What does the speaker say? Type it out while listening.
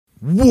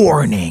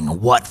Warning,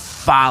 what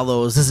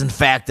follows is in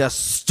fact a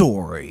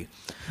story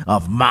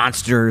of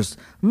monsters,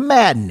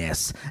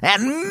 madness,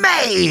 and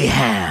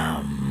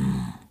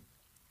mayhem.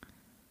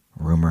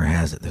 Rumor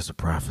has it there's a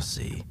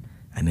prophecy,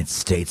 and it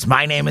states,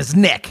 my name is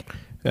Nick.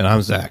 And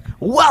I'm Zach.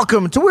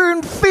 Welcome to We're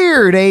in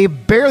Feared, a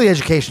barely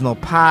educational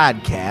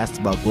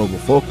podcast about global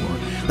folklore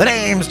that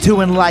aims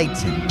to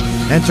enlighten,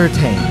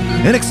 entertain,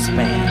 and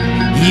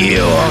expand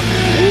your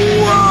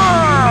world.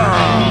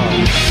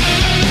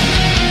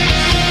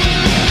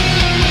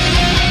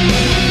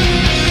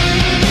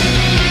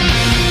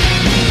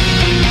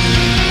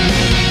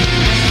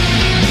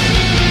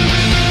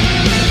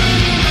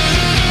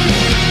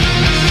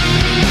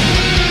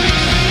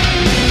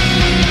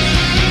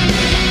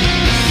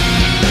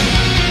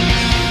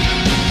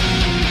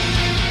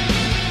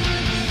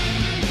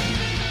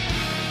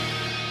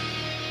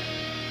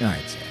 All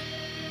right, Zach.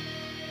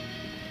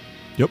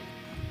 Yep.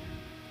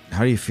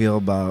 How do you feel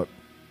about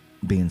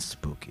being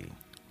spooky?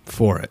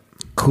 For it.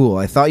 Cool.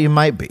 I thought you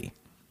might be.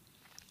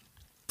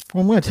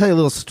 Well, I'm going to tell you a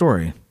little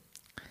story.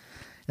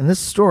 In this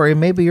story,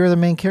 maybe you're the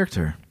main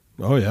character.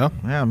 Oh, yeah?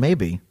 Yeah,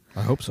 maybe.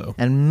 I hope so.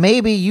 And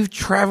maybe you've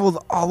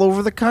traveled all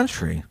over the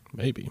country.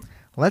 Maybe.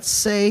 Let's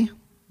say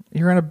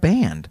you're in a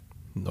band.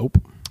 Nope.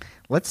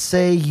 Let's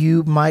say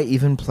you might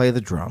even play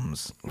the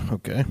drums.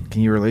 Okay.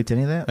 Can you relate to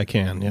any of that? I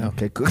can, yeah.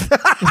 Okay, cool.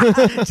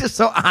 Just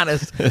so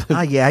honest.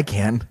 Yeah, I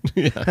can.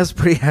 Yeah. That's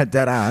pretty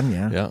dead on,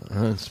 yeah. Yeah,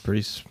 it's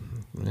pretty...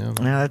 Yeah.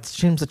 Yeah, that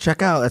seems to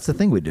check out. That's the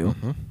thing we do.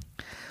 Mm-hmm.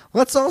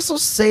 Let's also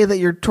say that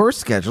your tour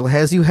schedule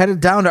has you headed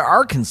down to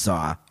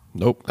Arkansas.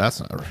 Nope, that's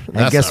not right.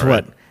 And guess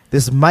what?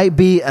 This might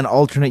be an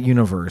alternate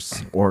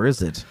universe. Or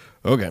is it?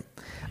 Okay.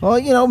 Well,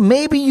 you know,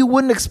 maybe you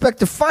wouldn't expect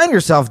to find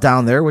yourself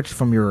down there, which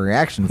from your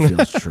reaction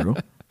feels true.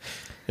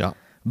 Yeah.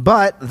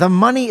 But the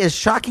money is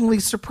shockingly,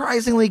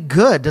 surprisingly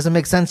good. Doesn't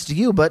make sense to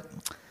you, but...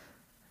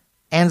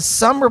 And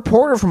some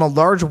reporter from a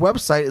large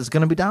website is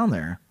going to be down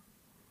there.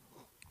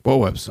 What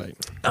website?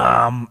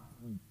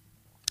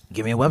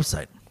 Give me a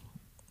website.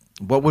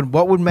 What would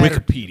matter?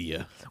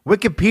 Wikipedia.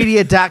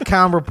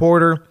 Wikipedia.com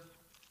reporter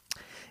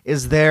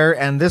is there,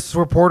 and this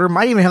reporter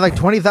might even have like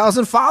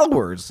 20,000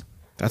 followers.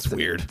 That's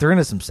weird. They're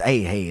into some...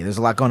 Hey, there's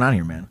a lot going on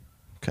here, man.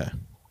 Okay.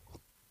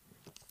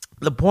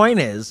 The point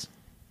is,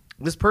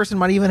 this person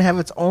might even have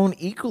its own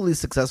equally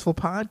successful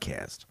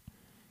podcast.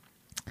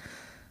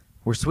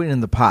 We're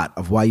sweetening the pot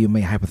of why you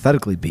may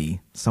hypothetically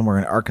be somewhere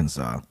in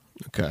Arkansas.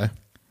 Okay.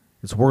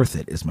 It's worth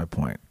it, is my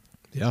point.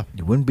 Yeah.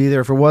 You wouldn't be there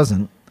if it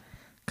wasn't,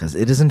 because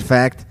it is, in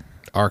fact,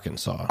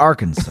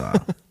 Arkansas.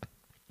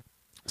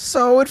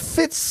 So it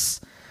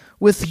fits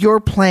with your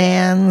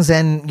plans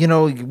and, you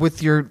know,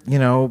 with your, you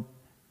know,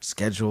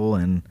 schedule.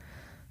 And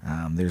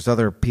there's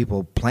other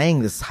people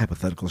playing this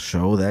hypothetical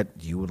show that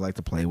you would like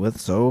to play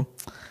with. So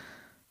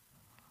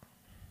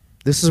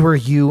this is where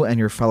you and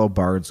your fellow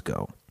bards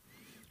go.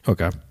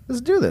 Okay.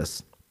 Let's do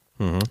this.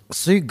 Mm-hmm.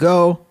 So you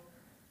go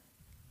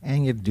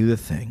and you do the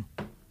thing.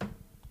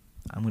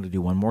 I'm going to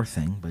do one more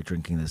thing by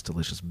drinking this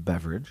delicious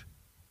beverage.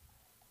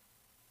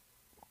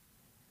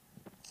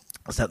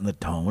 Setting the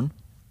tone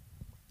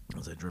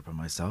as I drip on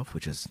myself,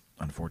 which is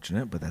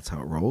unfortunate, but that's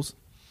how it rolls.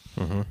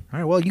 Mm-hmm. All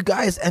right, well, you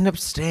guys end up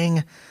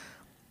staying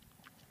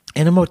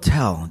in a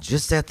motel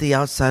just at the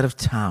outside of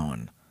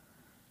town.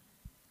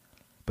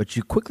 But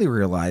you quickly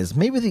realize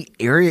maybe the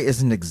area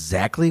isn't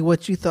exactly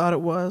what you thought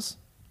it was.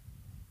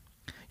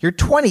 You're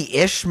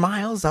 20-ish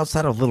miles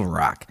outside of Little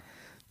Rock,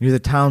 near the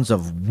towns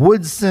of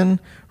Woodson,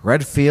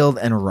 Redfield,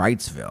 and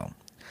Wrightsville.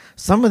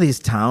 Some of these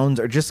towns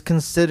are just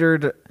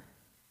considered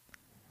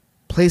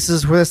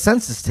places where the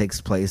census takes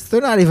place.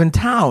 They're not even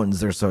towns.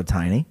 They're so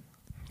tiny.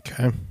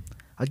 Okay.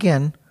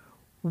 Again,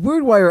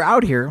 weird why you're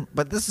out here,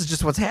 but this is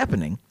just what's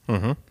happening.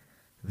 Mm-hmm.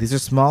 These are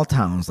small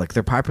towns. Like,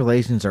 their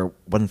populations are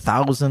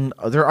 1,000.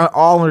 They're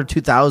all under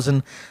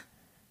 2,000.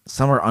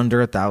 Some are under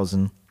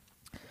 1,000.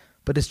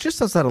 But it's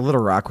just outside of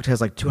Little Rock, which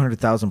has like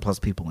 200,000 plus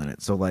people in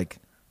it. So, like,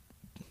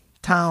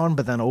 town,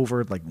 but then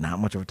over, like, not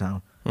much of a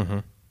town. Mm-hmm.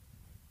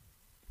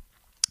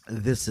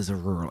 This is a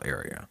rural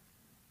area.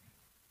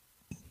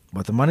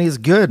 But the money is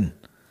good,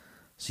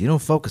 so you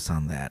don't focus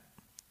on that.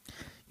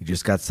 You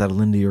just got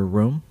settled into your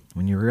room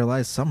when you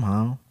realize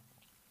somehow,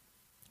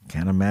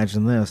 can't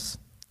imagine this,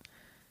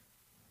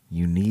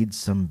 you need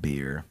some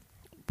beer.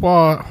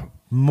 What?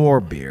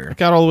 More beer. I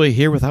got all the way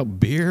here without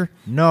beer?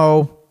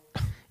 No.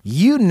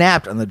 You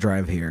napped on the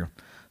drive here.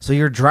 So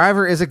your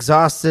driver is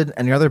exhausted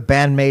and your other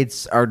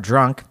bandmates are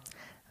drunk.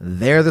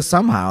 They're the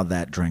somehow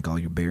that drank all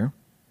your beer.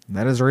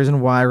 That is the reason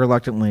why,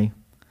 reluctantly,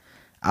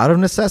 out of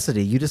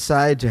necessity, you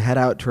decide to head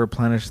out to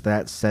replenish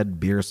that said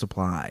beer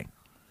supply.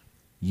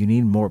 You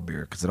need more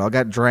beer because it all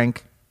got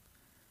drank.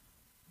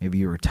 Maybe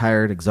you were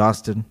tired,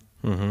 exhausted,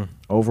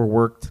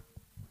 overworked,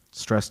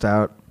 stressed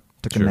out,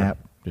 took a nap.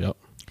 Yep.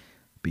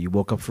 But you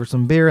woke up for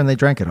some beer and they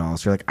drank it all.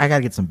 So you're like, I got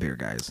to get some beer,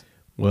 guys.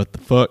 What the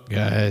fuck,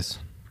 guys?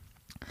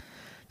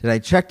 Did I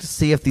check to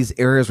see if these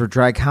areas were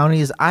dry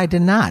counties? I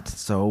did not.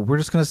 So we're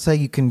just going to say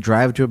you can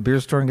drive to a beer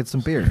store and get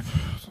some beer.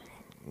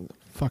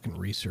 Fucking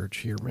research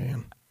here,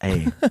 man.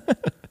 Hey.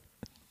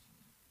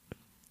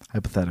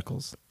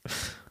 Hypotheticals.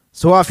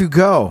 So off you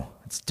go.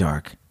 It's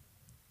dark.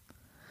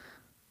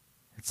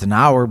 It's an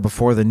hour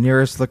before the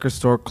nearest liquor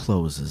store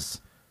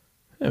closes.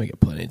 Yeah, we got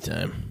plenty of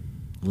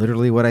time.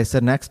 Literally what I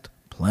said next.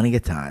 Plenty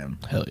of time.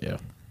 Hell yeah.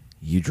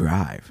 You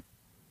drive.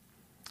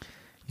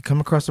 You come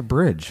across a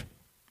bridge.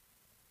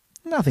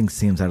 Nothing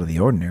seems out of the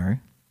ordinary.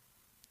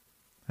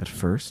 At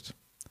first.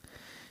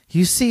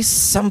 You see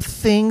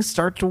something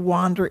start to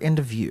wander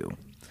into view.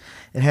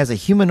 It has a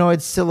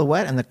humanoid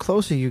silhouette, and the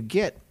closer you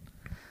get,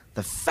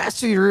 the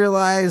faster you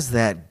realize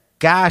that,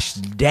 gosh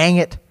dang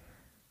it,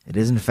 it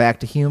is in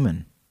fact a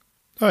human.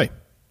 Hi.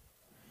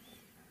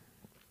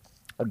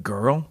 A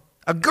girl?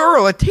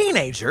 A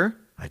teenager?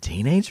 A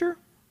teenager?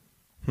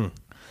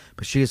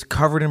 But she is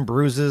covered in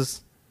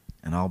bruises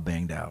and all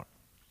banged out.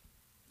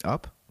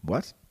 Up?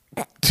 What?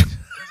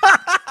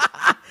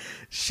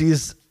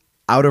 She's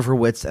out of her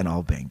wits and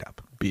all banged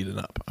up. Beaten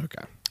up.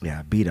 Okay.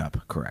 Yeah, beat up.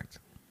 Correct.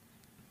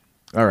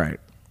 All right.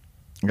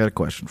 I got a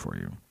question for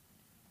you.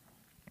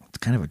 It's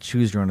kind of a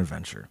choose your own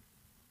adventure.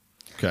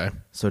 Okay.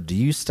 So do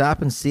you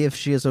stop and see if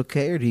she is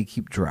okay, or do you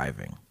keep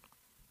driving?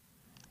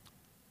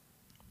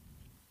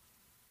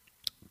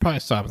 Probably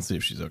stop and see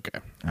if she's okay.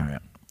 All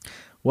right.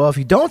 Well, if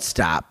you don't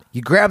stop,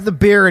 you grab the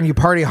beer and you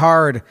party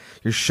hard.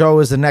 Your show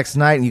is the next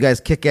night and you guys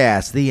kick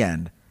ass. The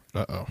end.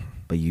 Uh-oh.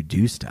 But you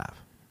do stop.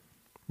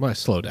 Well, I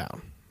slow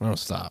down. I don't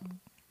stop.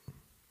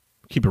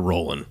 Keep it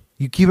rolling.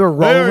 You keep it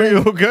rolling. Hey, are you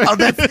okay? Oh,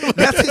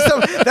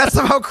 that's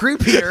somehow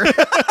creepier.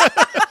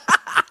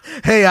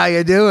 Hey, how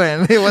you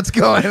doing? Hey, what's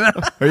going on?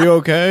 Are you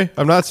okay?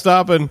 I'm not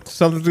stopping.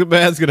 Something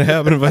bad's going to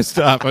happen if I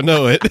stop. I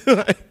know it.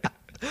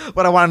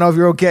 But I want to know if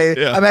you're okay.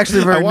 Yeah. I'm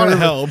actually very I wanna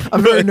nervous. help.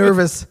 I'm very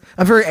nervous.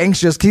 I'm very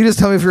anxious. Can you just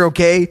tell me if you're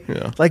okay?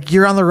 Yeah. Like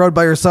you're on the road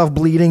by yourself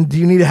bleeding. Do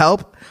you need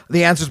help?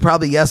 The answer is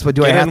probably yes, but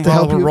do I Get have in to while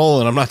help we're you?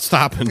 rolling. I'm not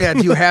stopping. Yeah,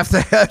 do you have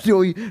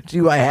to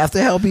do I have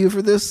to help you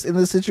for this in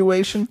this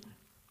situation?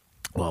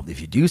 Well,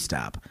 if you do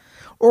stop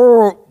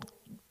or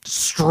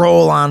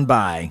stroll on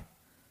by,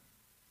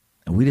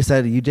 and we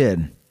decided you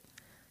did,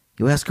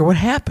 you ask her what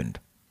happened.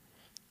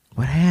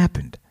 What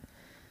happened?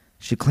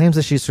 She claims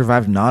that she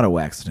survived an auto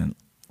accident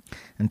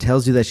and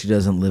tells you that she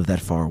doesn't live that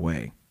far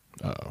away.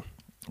 Uh-oh.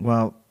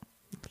 Well,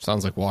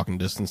 Sounds like walking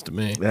distance to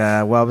me.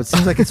 well, it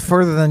seems like it's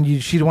further than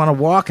she'd want to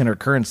walk in her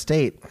current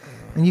state,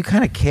 and you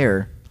kind of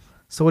care.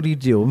 So what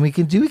do? And we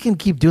can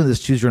keep doing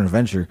this choose your own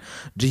adventure.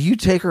 Do you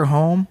take her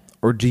home,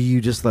 or do you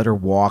just let her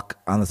walk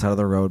on the side of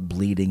the road,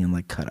 bleeding and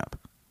like cut up?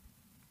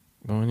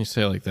 Well, when you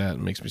say it like that,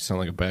 it makes me sound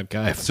like a bad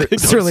guy. It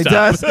certainly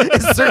does.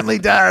 It certainly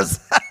does.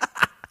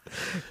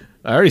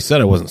 I already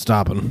said I wasn't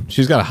stopping.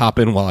 She's got to hop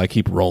in while I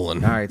keep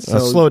rolling. All right, I'll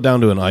so- slow it down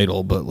to an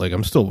idle, but like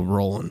I'm still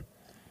rolling.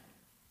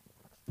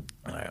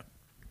 All right.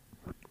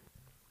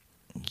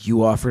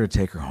 You offer to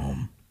take her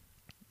home,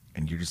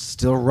 and you're just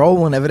still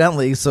rolling,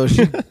 evidently. So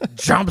she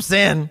jumps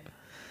in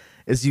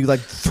as you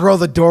like throw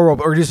the door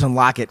open or just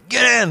unlock it.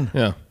 Get in.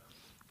 Yeah.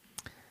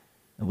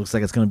 It looks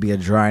like it's going to be a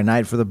dry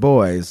night for the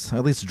boys.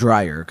 At least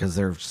drier, because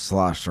they're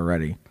sloshed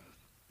already.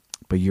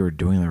 But you were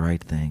doing the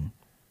right thing.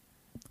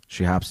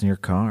 She hops in your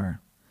car,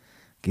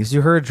 gives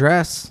you her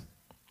address,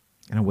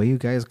 and away you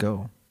guys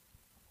go.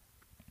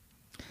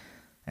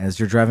 As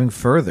you're driving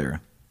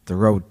further, the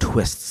road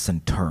twists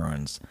and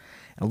turns.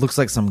 It looks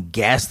like some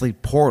ghastly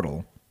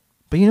portal.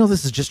 But you know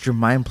this is just your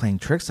mind playing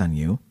tricks on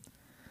you.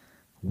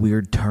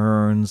 Weird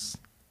turns,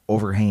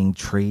 overhanging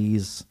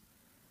trees.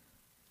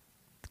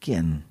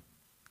 Again,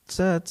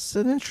 it's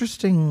an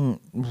interesting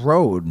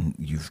road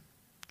you've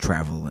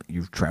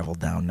traveled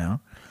down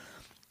now.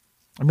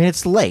 I mean,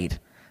 it's late,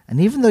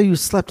 and even though you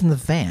slept in the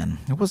van,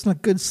 it wasn't a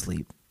good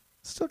sleep.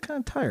 Still kind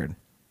of tired.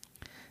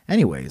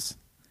 Anyways,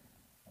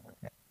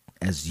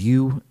 as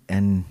you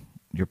and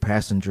your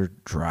passenger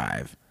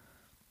drive,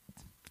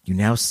 you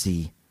now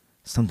see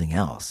something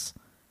else.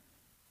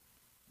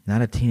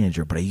 Not a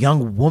teenager, but a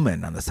young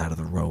woman on the side of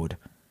the road.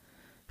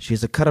 She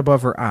has a cut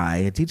above her eye,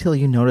 a detail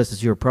you notice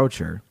as you approach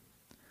her.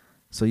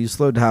 So you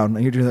slow down,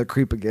 and you're doing that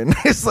creep again.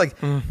 It's like,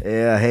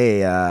 yeah,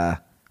 hey, I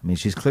mean,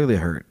 she's clearly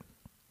hurt.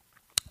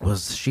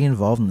 Was she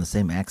involved in the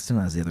same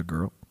accident as the other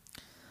girl?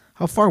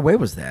 How far away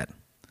was that?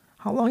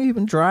 How long have you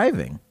been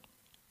driving?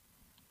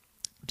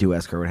 Do you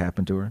ask her what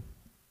happened to her?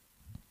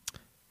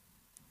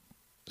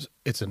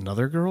 It's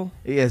another girl?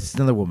 Yeah, it's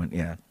another woman,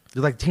 yeah.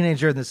 You're like a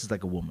teenager, and this is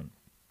like a woman.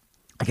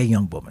 Like a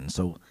young woman.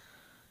 So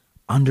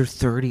under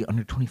 30,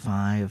 under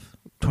 25,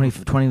 20 to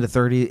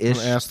 30-ish. I'm going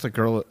to ask the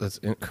girl that's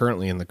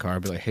currently in the car,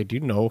 be like, hey, do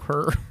you know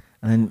her?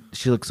 And then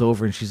she looks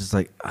over, and she's just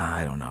like,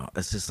 I don't know.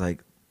 It's just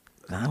like,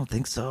 I don't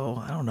think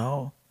so. I don't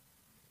know.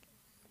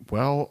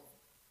 Well,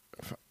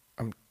 if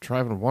I'm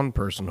driving one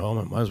person home,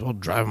 I might as well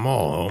drive them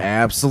all home.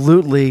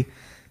 Absolutely.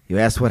 You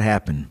ask what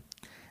happened.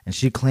 And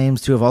she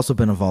claims to have also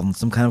been involved in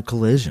some kind of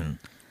collision.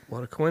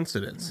 What a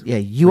coincidence. Yeah,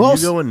 Were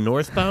you going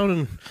northbound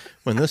and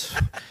when this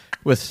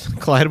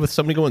collided with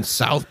somebody going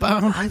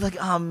southbound? I like,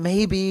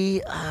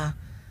 maybe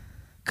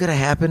could have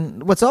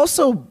happened. What's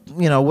also,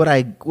 what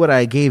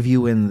I gave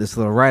you in this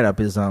little write-up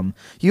is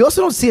you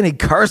also don't see any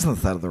cars on the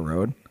side of the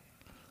road.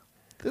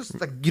 There's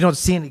like you don't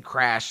see any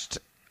crashed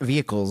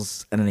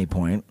vehicles at any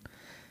point.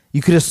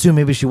 You could assume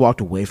maybe she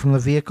walked away from the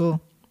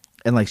vehicle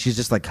and like she's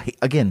just like,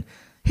 again,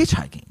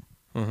 hitchhiking.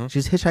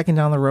 She's hitchhiking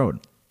down the road.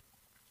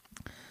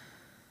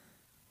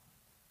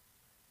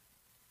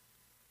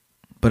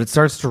 But it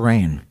starts to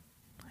rain.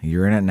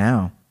 You're in it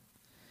now.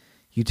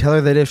 You tell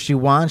her that if she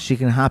wants, she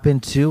can hop in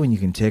too and you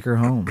can take her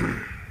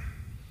home.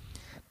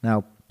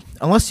 Now,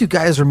 unless you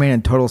guys remain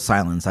in total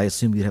silence, I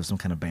assume you'd have some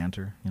kind of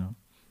banter, you know.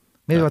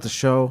 Maybe about the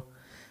show.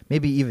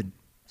 Maybe even,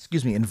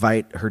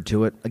 invite her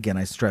to it. Again,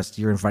 I stressed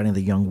you're inviting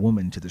the young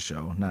woman to the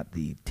show, not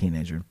the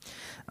teenager.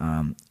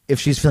 If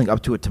she's feeling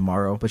up to it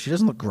tomorrow, but she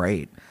doesn't look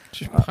great.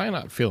 She's probably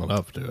not feeling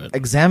up to it.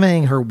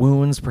 Examining her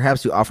wounds,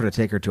 perhaps you offer to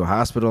take her to a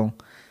hospital,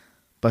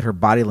 but her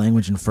body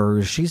language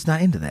infers she's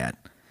not into that.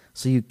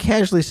 So you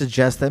casually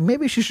suggest that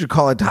maybe she should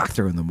call a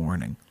doctor in the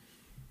morning.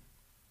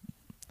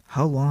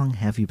 How long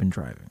have you been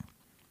driving?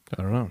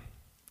 I don't know.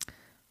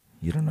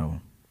 You don't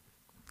know.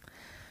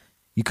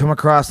 You come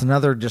across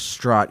another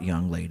distraught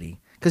young lady.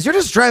 Because you're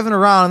just driving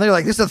around and they're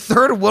like, there's a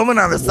third woman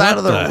on the side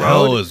of the road. What the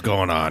hell is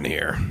going on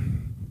here?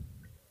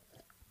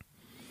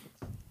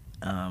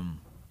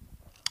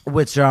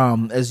 Which,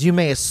 as you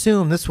may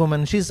assume, this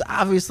woman, she's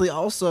obviously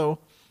also,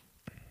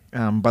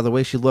 by the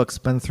way she looks,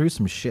 been through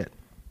some shit.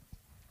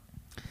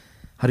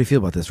 How do you feel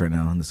about this right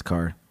now in this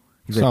car?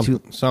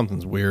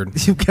 Something's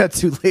weird. You've got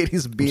two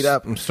ladies beat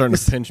up. I'm starting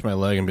to pinch my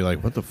leg and be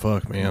like, what the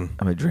fuck, man?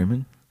 Am I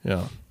dreaming?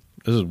 Yeah.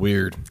 This is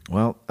weird.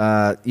 Well,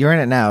 you're in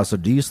it now, so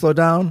do you slow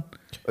down?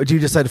 Or do you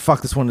decide to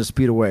fuck this one to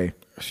speed away?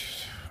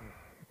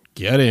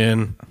 Get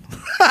in.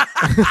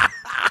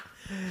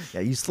 Yeah,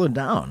 you slow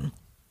down.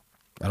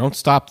 I don't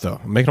stop, though.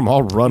 I'm making them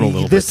all run a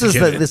little bit. This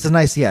is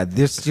nice, yeah.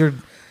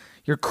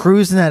 You're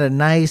cruising at a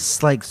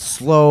nice, like,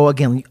 slow,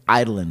 again,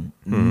 idling.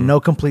 No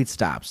complete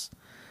stops.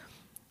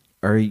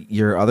 Are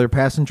your other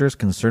passengers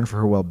concerned for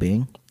her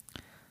well-being?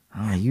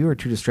 You are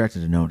too distracted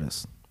to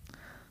notice.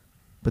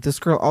 But this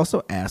girl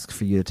also asked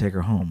for you to take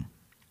her home.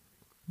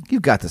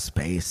 You've got the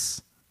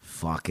space.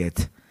 Fuck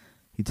it.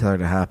 You tell her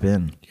to hop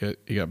in. You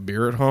got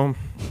beer at home?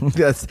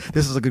 This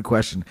is a good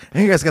question.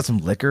 And you guys got some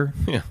liquor?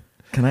 Yeah.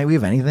 We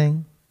have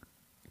anything?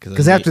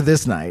 Because after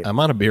this night... I'm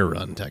on a beer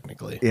run,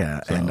 technically.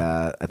 Yeah, so. and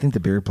I think the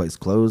beer place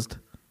closed.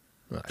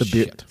 Oh,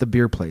 The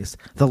beer place.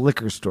 The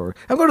liquor store.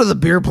 I'm going to the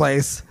beer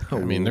place. I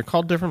mean, they're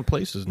called different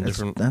places.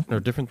 And there are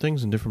different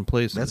things in different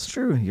places. That's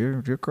true.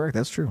 You're correct.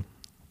 That's true.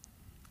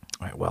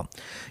 All right, well,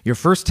 your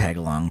first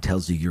tag-along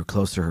tells you you're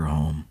close to her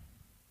home.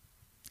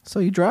 So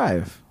you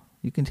drive.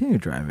 You continue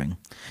driving.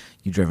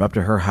 You drive up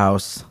to her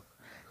house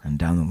and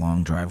down the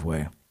long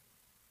driveway.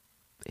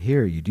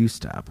 Here, you do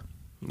stop.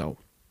 No?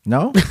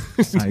 All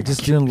right,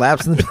 just doing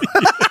laps in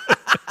the...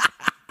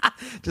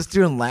 Just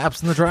doing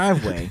laps in the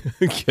driveway.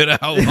 Get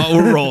out while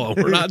we're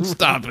rolling. We're not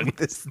stopping.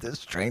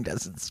 This train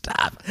doesn't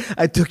stop.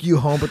 I took you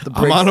home, but the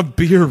brakes... I'm on a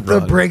beer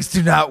run. The brakes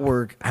do not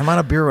work. I'm on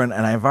a beer run,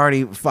 and I've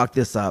already fucked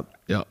this up.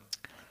 Yeah.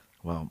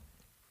 Well,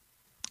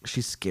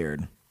 she's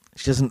scared.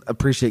 She doesn't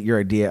appreciate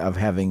your idea of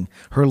having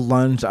her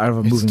lunge out of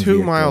a moving vehicle. It's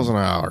 2 miles an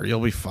hour.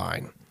 You'll be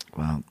fine.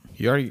 Well,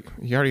 you already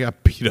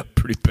got beat up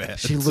pretty bad.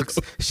 She looks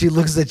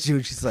at you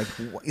and she's like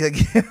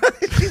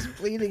she's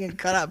bleeding and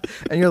cut up,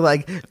 and you're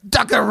like,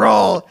 duck and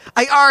roll.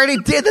 I already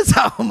did. That's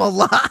how I'm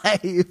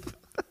alive.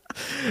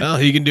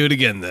 Well, you can do it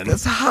again then.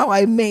 That's how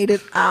I made it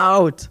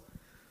out.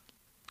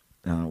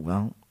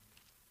 Well,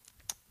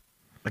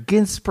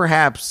 against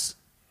perhaps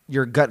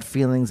your gut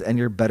feelings and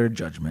your better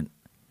judgment,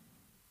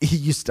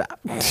 you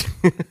stop. You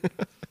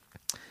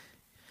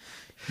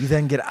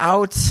then get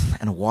out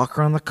and walk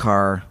around the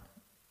car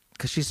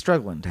because she's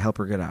struggling to help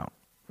her get out.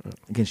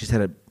 Again, she's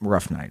had a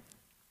rough night.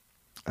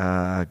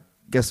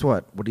 Guess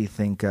what? What do you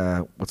think?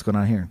 What's going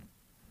on here?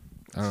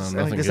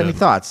 Nothing good. Any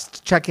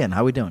thoughts? Check in.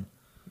 How we doing?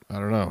 I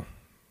don't know.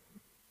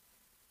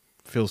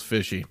 Feels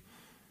fishy.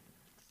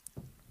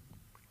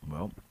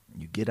 Well,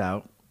 you get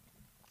out.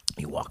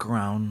 You walk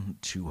around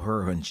to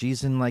her, and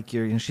she's in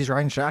she's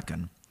riding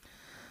shotgun,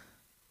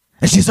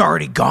 and she's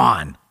already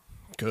gone.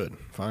 Good,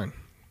 fine.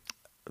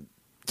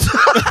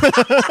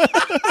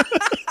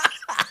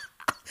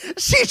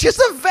 She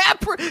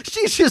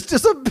just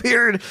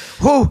disappeared.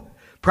 Whew.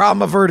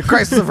 Problem averted.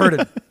 Crisis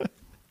averted.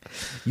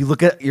 You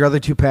look at your other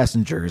two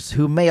passengers,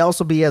 who may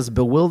also be as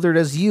bewildered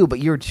as you, but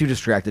you're too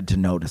distracted to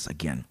notice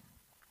again.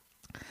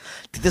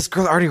 Did this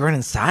girl already run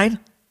inside?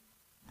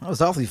 That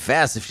was awfully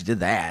fast if she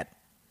did that.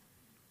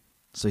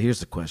 So here's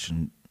the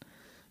question.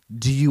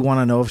 Do you want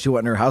to know if she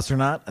went in her house or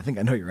not? I think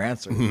I know your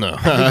answer. No,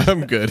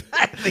 I'm good.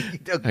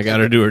 I got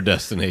her to her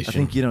destination. I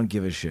think you don't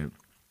give a shit.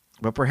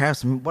 But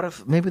perhaps, what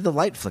if maybe the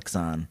light flicks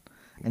on,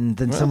 and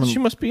then she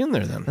must be in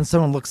there then. And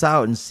someone looks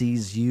out and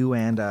sees you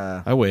and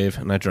I wave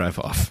and I drive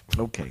off.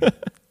 Okay.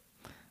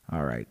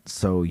 All right.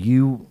 So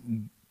you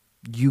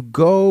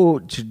go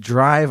to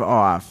drive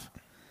off,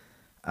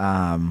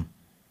 but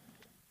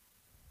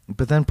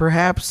then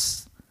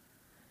perhaps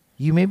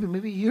you maybe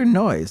you hear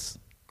noise.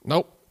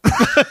 Nope.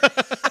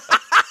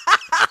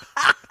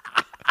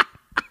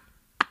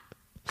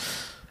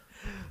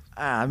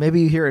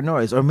 Maybe you hear a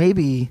noise, or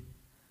maybe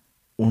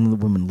one of the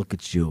women look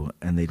at you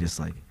and they just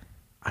like,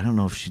 I don't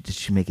know if did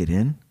she make it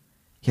in?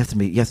 You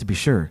have to be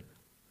sure.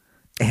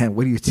 And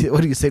what do you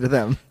say to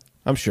them?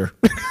 I'm sure.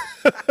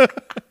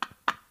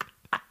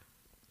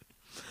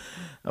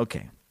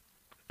 Okay.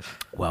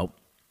 Well,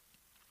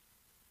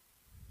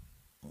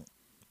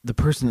 the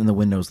person in the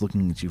window is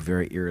looking at you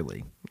very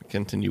eerily.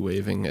 Continue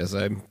waving as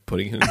I'm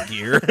putting it in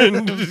gear.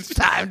 It's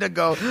time to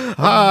go.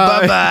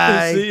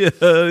 Bye-bye. See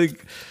ya.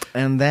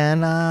 And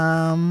then,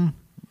 all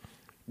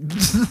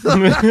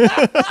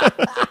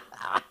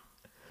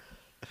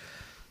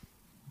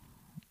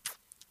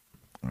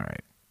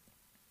right.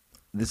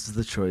 This is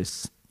the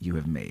choice you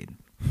have made.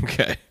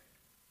 Okay.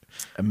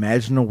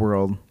 Imagine a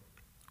world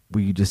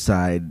where you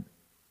decide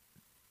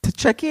to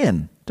check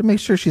in to make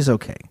sure she's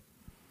okay.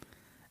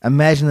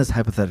 Imagine this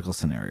hypothetical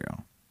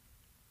scenario.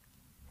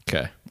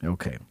 Okay.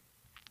 Okay.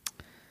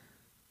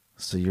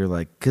 So you're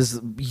like,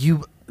 because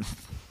you,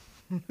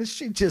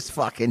 she just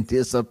fucking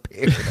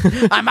disappeared.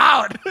 I'm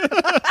out.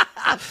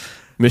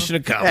 Mission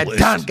accomplished.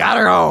 Done. Got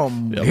her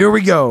home. Yep. Here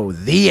we go.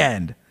 The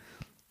end.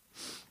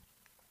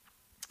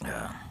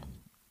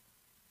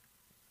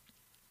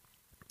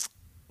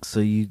 So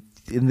you,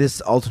 in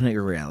this alternate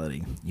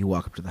reality, you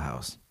walk up to the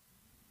house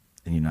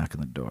and you knock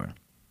on the door.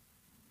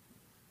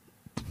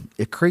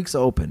 It creaks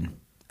open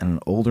and an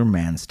older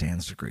man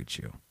stands to greet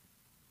you.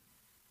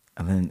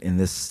 And then in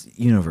this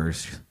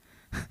universe,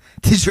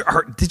 did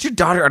your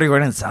daughter already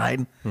run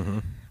inside? Mm-hmm.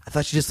 I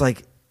thought she just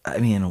like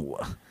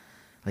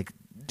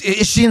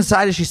is she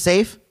inside? Is she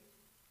safe?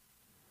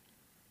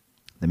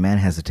 The man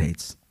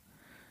hesitates,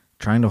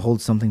 trying to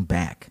hold something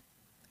back.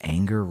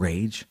 Anger,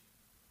 rage,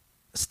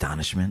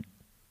 astonishment.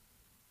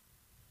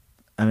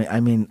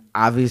 I mean,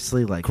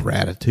 obviously, like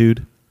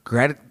Gratitude.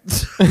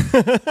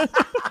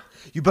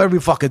 You better be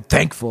fucking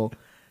thankful.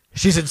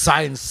 She's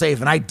inside and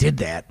safe, and I did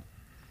that.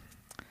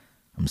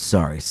 I'm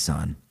sorry,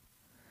 son,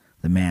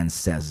 the man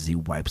says as he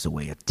wipes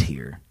away a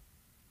tear.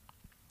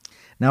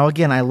 Now,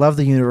 again, I love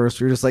the universe.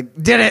 You're just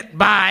like, did it,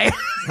 bye.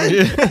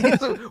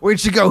 Where'd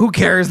she go? Who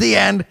cares? The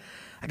end.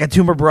 I got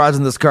 2 more broads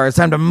in this car. It's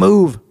time to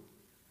move.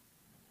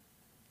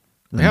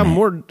 I got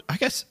more. I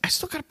guess I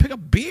still got to pick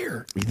up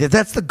beer.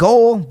 That's the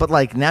goal, but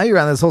like now you're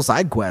on this whole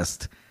side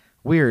quest.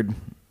 Weird.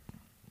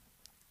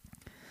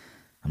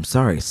 I'm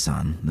sorry,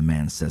 son, the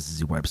man says as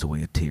he wipes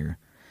away a tear.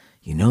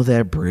 You know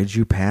that bridge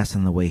you passed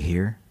on the way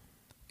here?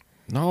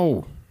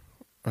 No.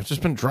 I've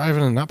just been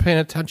driving and not paying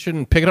attention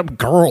and picking up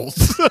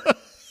girls.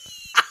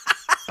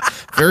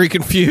 Very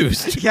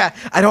confused. Yeah,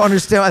 I don't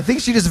understand. I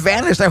think she just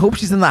vanished. I hope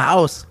she's in the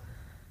house.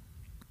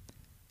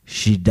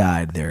 She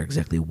died there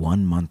exactly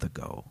 1 month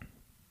ago.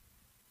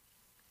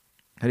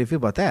 How do you feel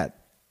about that?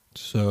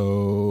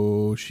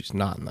 So she's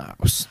not in the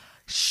house.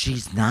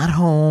 She's not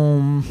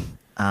home.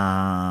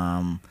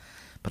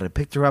 But I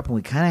picked her up and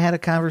we kind of had a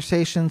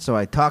conversation. So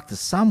I talked to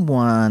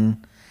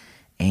someone,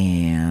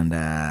 and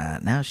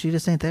now she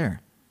just ain't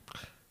there.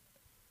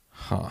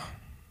 Huh.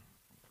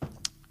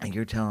 And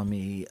you're telling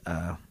me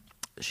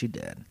she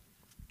dead.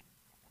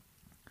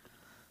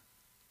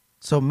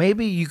 So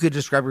maybe you could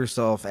describe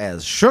yourself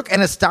as shook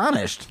and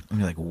astonished. And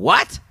you're like,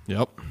 what?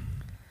 Yep.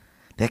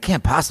 That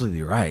can't possibly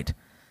be right.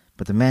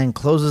 But the man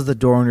closes the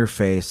door in your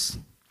face.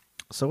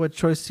 So what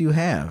choice do you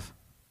have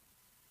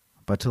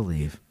but to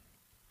leave?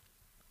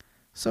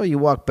 So you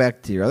walk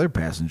back to your other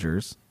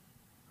passengers,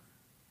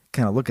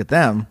 kind of look at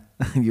them,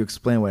 and you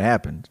explain what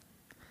happened.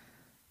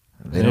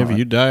 Did any of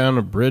you die on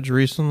a bridge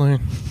recently?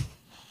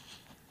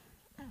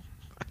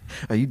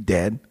 Are you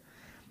dead?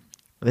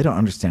 They don't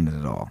understand it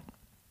at all.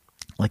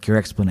 Like your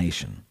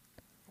explanation.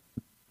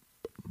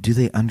 Do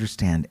they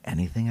understand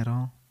anything at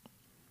all?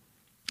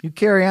 You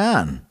carry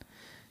on.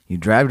 You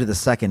drive to the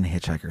second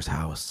hitchhiker's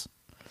house.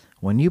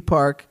 When you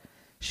park,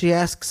 she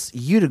asks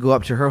you to go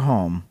up to her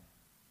home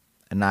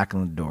and knock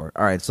on the door.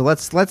 All right, so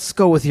let's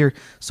go with your...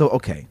 So,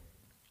 okay.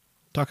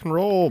 Tuck and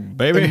roll,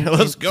 baby.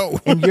 Let's go.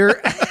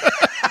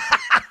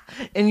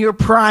 In your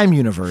prime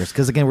universe,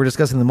 because, again, we're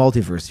discussing the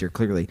multiverse here,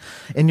 clearly.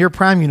 In your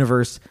prime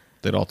universe...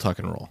 They'd all tuck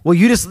and roll. Well,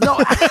 you just... No.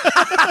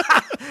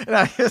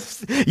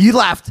 You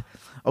left.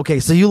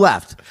 Okay, so you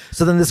left.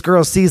 So then this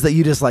girl sees that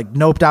you just like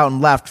noped out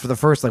and left for the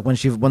first, like when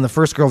the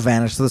first girl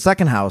vanished. So the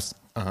second house,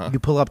 you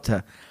pull up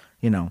to,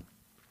 to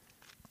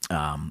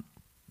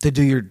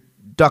do your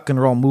duck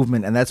and roll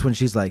movement, and that's when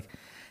she's like,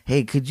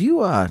 "Hey, could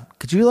you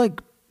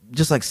like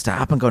just like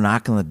stop and go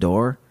knock on the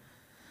door?"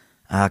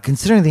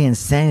 Considering the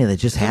insanity that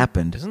just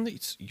happened, Isn't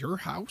it your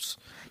house?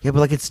 Yeah, but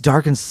like it's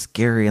dark and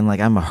scary, and like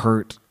I'm a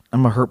hurt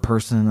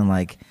person, and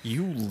like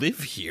you live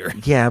here.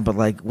 Yeah, but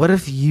like, what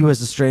if you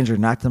as a stranger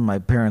knocked on my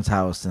parents'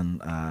 house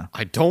and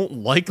I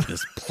don't like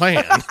this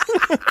plan.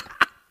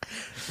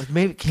 Like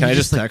maybe can I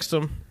just text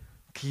him?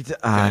 Can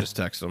I just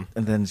text him?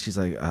 And then she's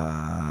like,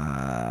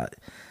 yeah,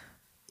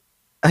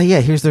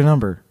 here's their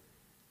number.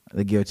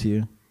 They give it to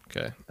you.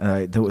 Okay. So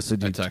I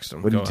text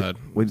them. Go ahead.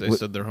 They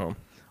said they're home.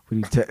 What do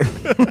you text?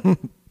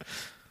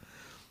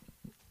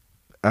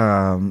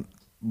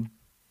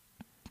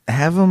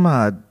 Have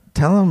them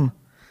tell them.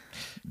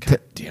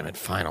 God damn it!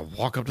 Fine, I'll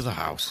walk up to the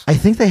house. I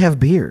think they have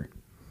beer.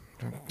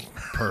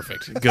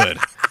 Perfect. Good.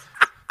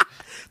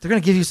 They're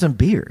gonna give you some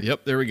beer.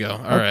 Yep. There we go.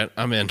 All right,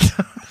 I'm in.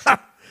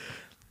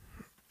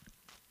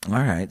 All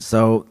right.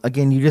 So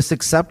again, you just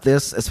accept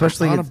this,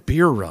 especially on a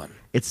beer run.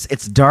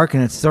 it's dark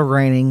and it's still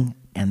raining,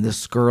 and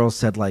this girl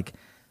said like,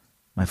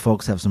 my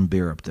folks have some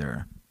beer up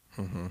there.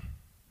 Mm-hmm.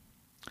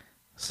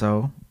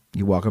 So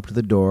you walk up to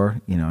the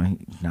door, you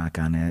knock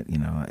on it,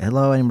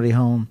 hello, anybody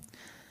home?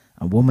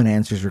 A woman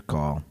answers your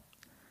call.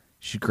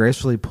 She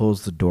gracefully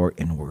pulls the door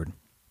inward.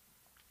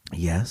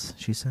 Yes,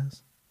 she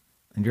says.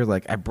 And you're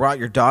like, I brought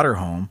your daughter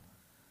home.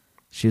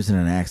 She was in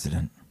an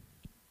accident.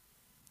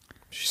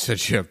 She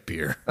said you have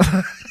beer.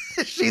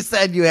 She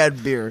said you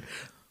had beer.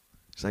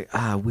 She's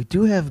like, we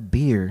do have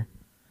beer.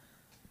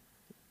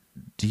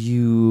 Do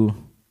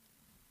you...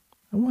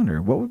 I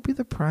wonder, what would be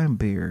the prime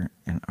beer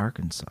in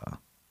Arkansas?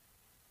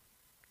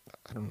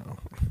 I don't know.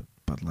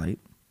 Bud Light?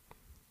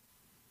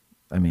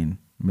 I mean,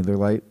 Miller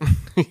Lite?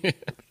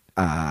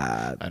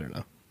 I don't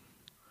know.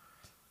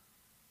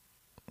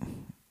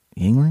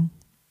 Yingling?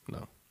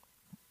 No.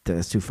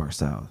 That's too far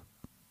south.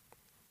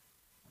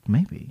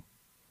 Maybe.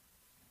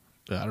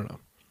 I don't know.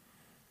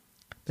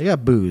 They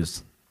got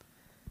booze.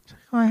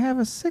 I have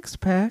a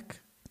 6-pack.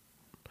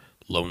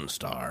 Lone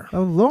Star. A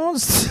Lone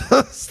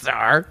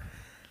Star.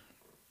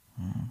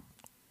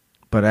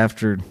 But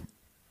after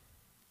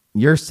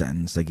your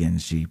sentence, again,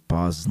 she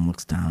pauses and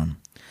looks down.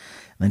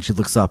 And then she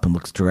looks up and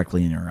looks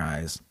directly in your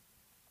eyes.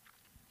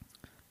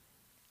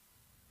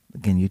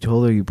 Again, you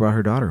told her you brought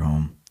her daughter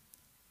home.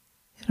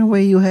 In a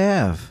way you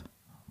have.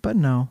 But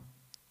no.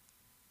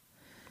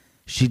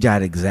 She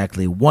died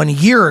exactly 1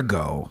 year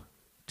ago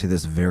to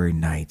this very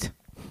night.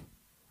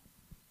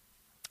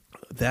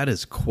 That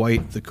is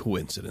quite the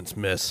coincidence,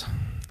 miss.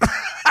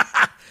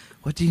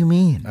 What do you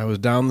mean? I was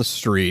down the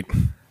street.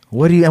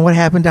 And what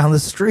happened down the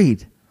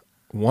street?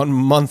 1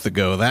 month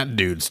ago, that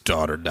dude's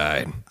daughter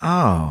died.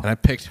 Oh. And I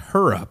picked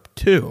her up,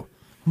 too.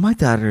 My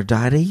daughter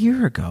died a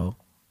year ago.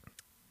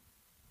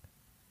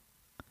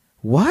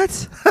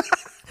 What?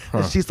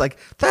 And she's like,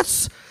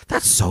 that's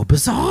so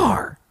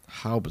bizarre.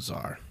 How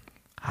bizarre.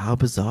 How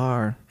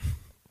bizarre.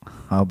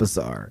 How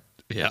bizarre.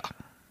 Yeah.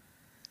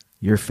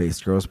 Your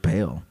face grows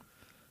pale.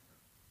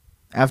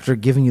 After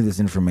giving you this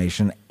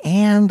information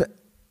and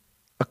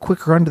a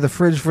quick run to the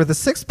fridge for the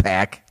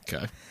 6-pack.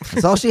 Okay.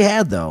 That's all she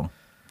had, though.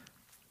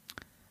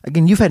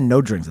 Again, you've had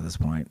no drinks at this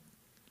point.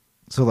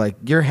 So, like,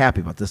 you're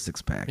happy about this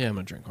 6-pack. Yeah, I'm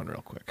going to drink one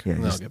real quick. Yeah,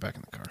 and then I'll get back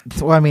in the car.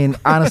 So, I mean,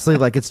 honestly,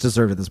 like, it's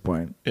deserved at this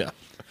point. Yeah.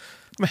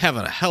 I'm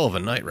having a hell of a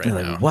night right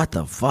You're now. like, what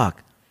the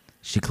fuck?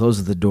 She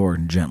closes the door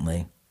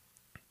gently.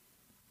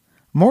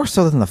 More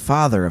so than the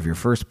father of your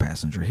first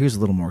passenger, he was a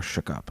little more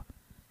shook up.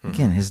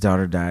 Again, his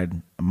daughter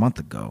died a month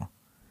ago.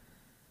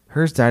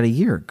 Hers died a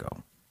year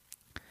ago.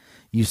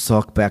 You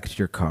sulk back to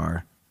your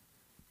car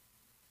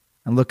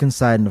and look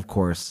inside, and of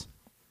course,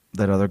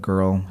 that other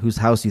girl whose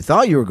house you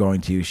thought you were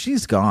going to,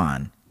 she's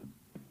gone.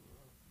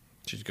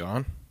 She's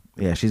gone?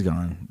 Yeah, she's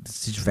gone.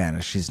 She's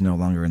vanished. She's no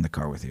longer in the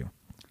car with you.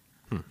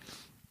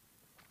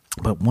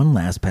 But one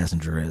last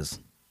passenger is.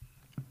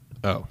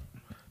 Oh,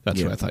 that's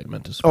Yeah. what I thought you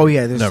meant to say. Oh,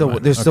 yeah, there's Never still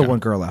mind. there's still Okay. one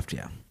girl left,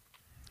 yeah.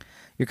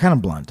 You're kind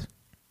of blunt.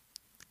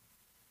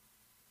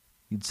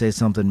 You'd say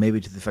something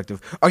maybe to the effect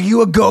of, "Are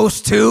you a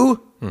ghost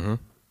too?" Mm-hmm.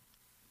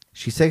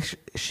 She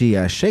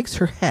shakes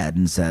her head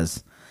and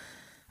says,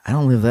 "I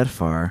don't live that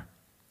far.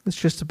 It's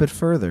just a bit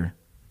further."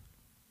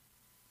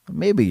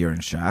 Maybe you're in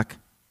shock.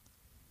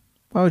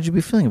 Why would you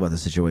be feeling about the I'm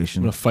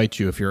situation? going to fight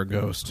you if you're a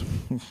ghost.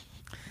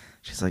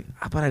 She's like,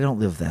 "But I don't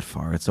live that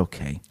far. It's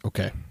okay."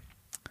 Okay.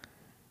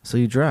 So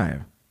you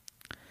drive.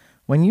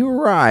 When you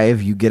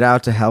arrive, you get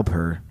out to help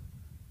her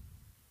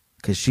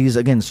because she's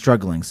again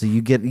struggling. So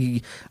you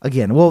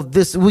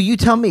will you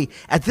tell me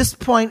at this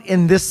point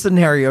in this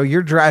scenario,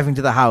 you're driving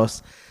to the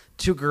house,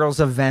 2 girls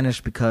have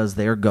vanished because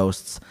they are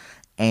ghosts,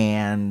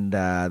 and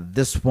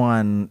this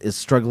one is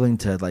struggling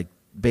to like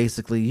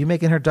basically you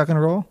making her duck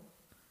and roll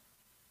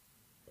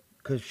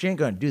because she ain't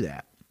gonna do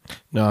that.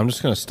 No, I'm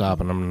just going to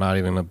stop and I'm not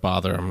even going to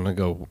bother. I'm going to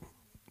go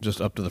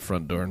just up to the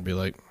front door and be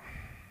like,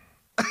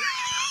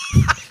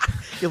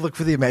 You look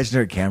for the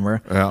imaginary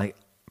camera. Yeah. Like,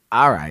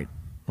 all right,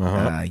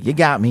 you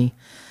got me.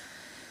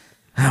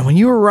 When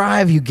you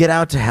arrive, you get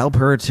out to help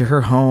her to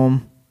her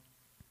home.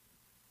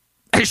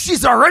 And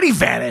she's already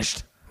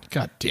vanished.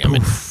 God damn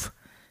it.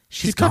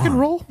 She's duck and gone.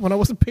 roll when I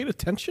wasn't paying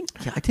attention?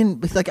 Yeah,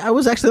 I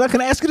was actually not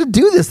going to ask you to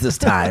do this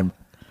time.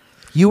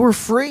 You were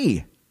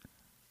free.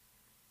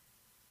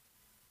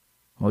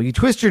 Well, you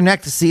twist your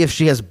neck to see if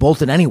she has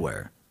bolted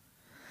anywhere.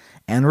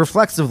 And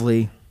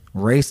reflexively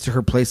race to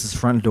her place's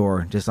front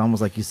door, just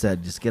almost like you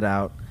said, just get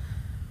out.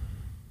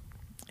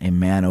 A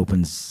man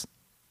opens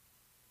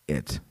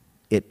it.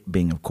 It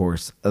being, of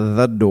course,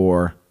 the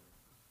door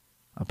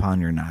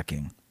upon your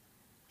knocking.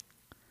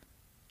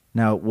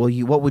 Now,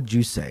 what would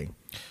you say?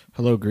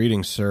 Hello,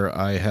 greetings, sir.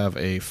 I have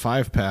a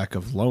 5-pack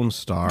of Lone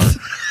Star.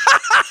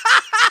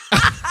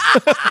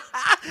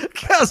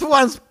 Because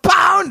one's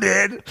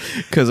pounded.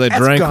 Because I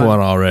That's drank gone. one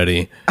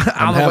already.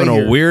 I'm On the having way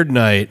a here. weird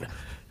night,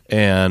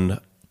 and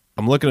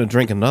I'm looking to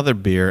drink another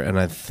beer, and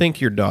I think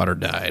your daughter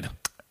died.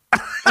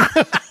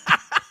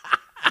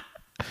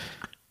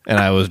 And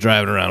I was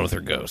driving around with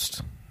her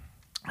ghost.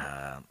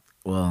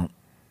 Well,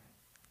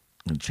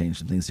 change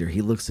some things here.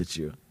 He looks at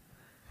you.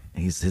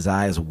 His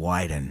eyes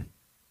widen.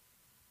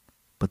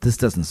 But this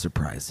doesn't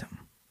surprise him.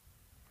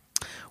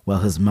 While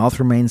his mouth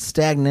remains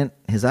stagnant,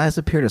 his eyes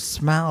appear to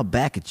smile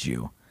back at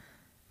you.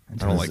 I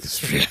don't like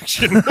this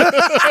reaction.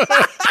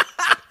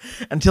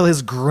 Until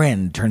his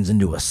grin turns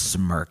into a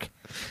smirk.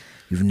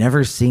 You've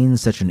never seen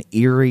such an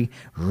eerie,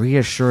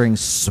 reassuring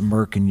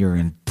smirk in your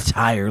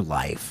entire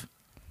life.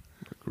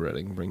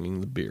 Regretting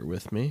bringing the beer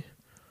with me.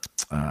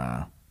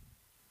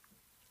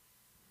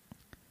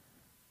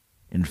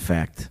 In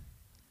fact,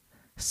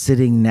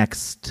 sitting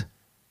next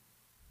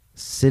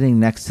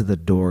to the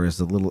door is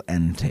a little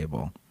end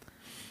table.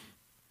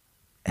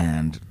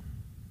 And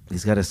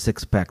he's got a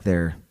six-pack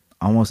there,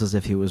 almost as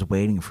if he was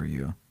waiting for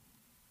you.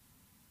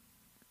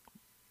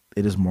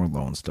 It is more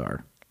Lone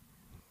Star.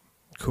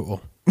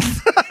 Cool.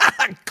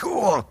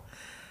 Cool.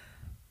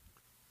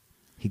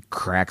 He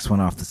cracks one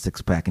off the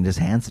six-pack and just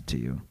hands it to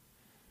you.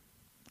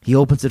 He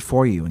opens it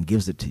for you and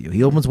gives it to you.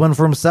 He opens one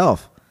for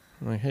himself.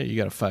 I'm like, hey, you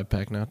got a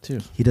 5-pack now, too.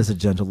 He does a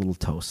gentle little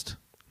toast.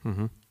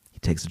 Mm-hmm. He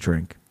takes a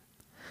drink.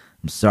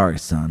 I'm sorry,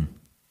 son.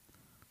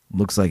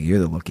 Looks like you're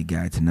the lucky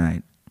guy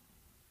tonight.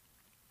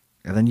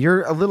 And then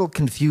you're a little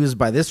confused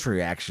by this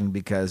reaction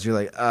because you're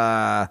like,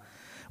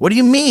 what do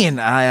you mean?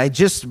 I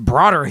just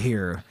brought her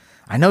here.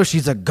 I know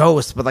she's a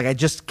ghost, but I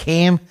just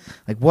came.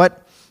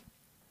 What?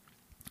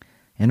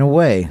 In a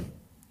way,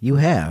 you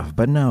have,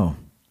 but no.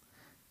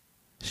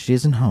 She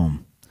isn't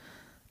home.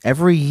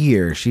 Every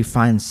year, she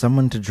finds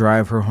someone to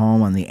drive her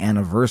home on the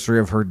anniversary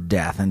of her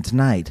death, and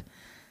tonight,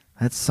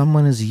 that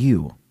someone is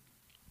you.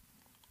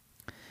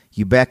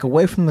 You back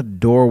away from the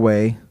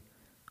doorway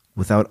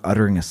without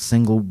uttering a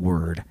single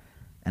word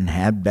and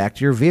head back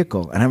to your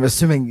vehicle. And I'm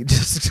assuming you're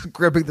just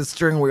gripping the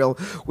steering wheel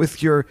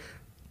with your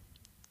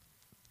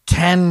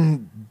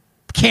 10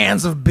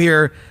 cans of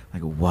beer.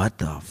 What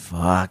the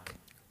fuck?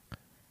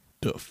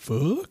 The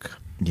fuck?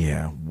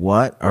 Yeah,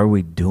 what are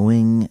we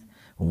doing?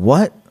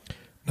 What?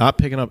 Not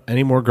picking up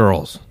any more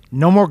girls.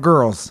 No more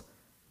girls.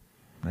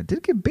 I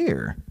did get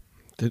beer.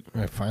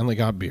 I finally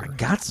got beer.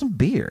 Got some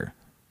beer.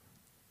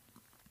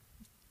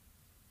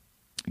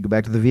 You go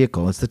back to the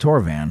vehicle. It's the tour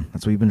van.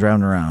 That's what you've been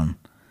driving around.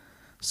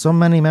 So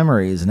many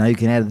memories, and now you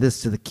can add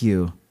this to the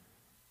queue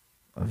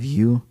of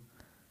you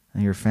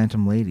and your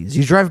phantom ladies.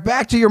 You drive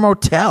back to your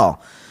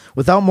motel.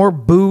 Without more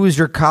booze,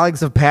 your colleagues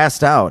have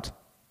passed out.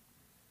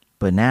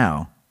 But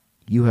now,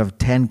 you have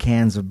 10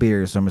 cans of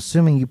beer, so I'm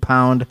assuming you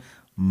pound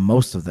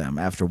most of them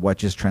after what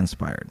just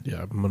transpired.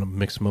 Yeah, I'm going to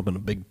mix them up in a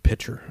big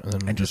pitcher.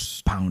 And then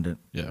just pound it.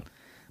 Yeah.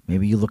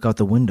 Maybe you look out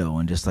the window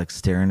and just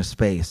stare into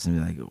space and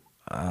be like,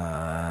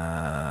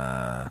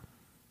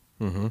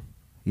 Mm-hmm.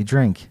 You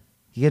drink.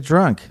 You get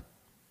drunk.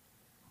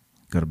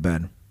 Go to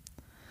bed.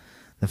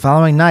 The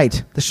following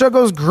night, the show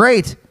goes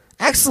great.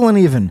 Excellent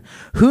even.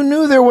 Who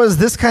knew there was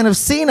this kind of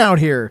scene out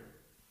here?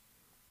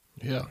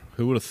 Yeah,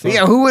 who would have thought?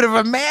 Yeah, who would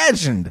have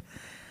imagined?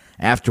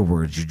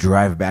 Afterwards, you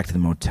drive back to the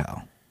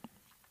motel.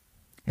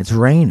 It's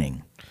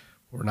raining.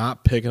 We're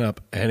not picking up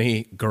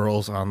any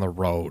girls on the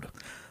road.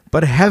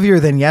 But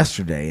heavier than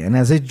yesterday. And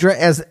as you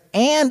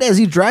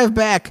drive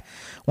back,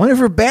 one of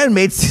her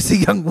bandmates sees a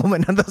young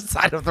woman on the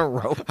side of the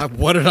road.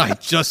 What did I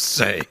just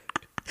say?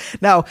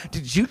 Now,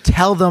 did you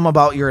tell them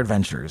about your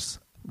adventures?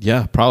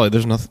 Yeah, probably.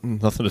 There's nothing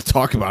to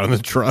talk about in the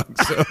truck.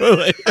 So,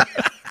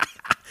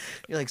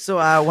 You're like,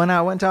 so when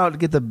I went out to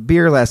get the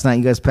beer last night,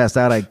 you guys passed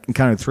out. I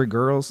encountered 3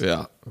 girls.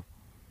 Yeah. All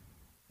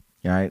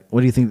right.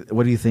 What do you think?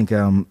 What do you think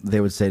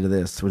they would say to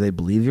this? Would they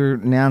believe your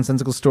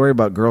nonsensical story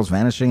about girls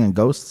vanishing and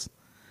ghosts?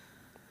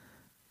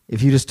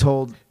 If you just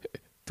told,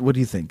 what do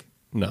you think?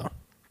 No.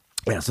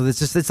 Yeah. So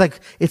it's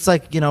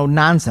like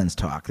nonsense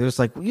talk. They're just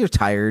like, you're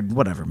tired,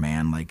 whatever,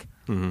 man.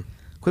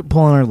 Quit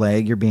pulling her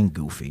leg. You're being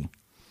goofy.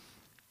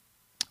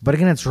 But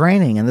again, it's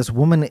raining, and this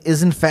woman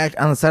is, in fact,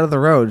 on the side of the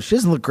road. She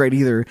doesn't look great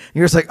either.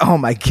 You're just like, oh,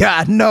 my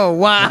God, no,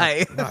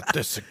 why? Not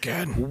this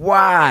again.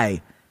 Why?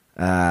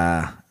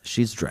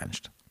 She's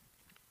drenched.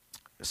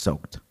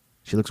 Soaked.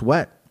 She looks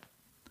wet.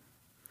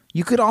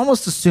 You could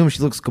almost assume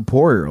she looks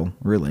corporeal,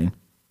 really,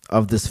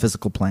 of this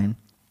physical plane.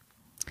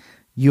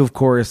 You, of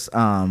course,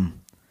 have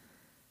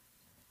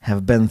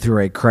been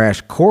through a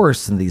crash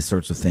course in these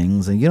sorts of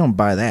things, and you don't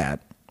buy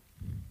that.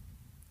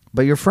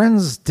 But your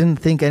friends didn't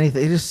think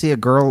anything. They just see a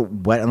girl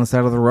wet on the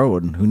side of the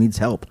road who needs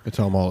help. I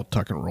tell them all to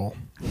tuck and roll.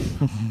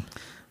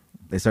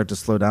 They start to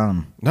slow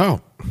down.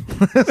 No.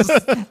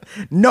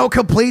 No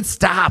complete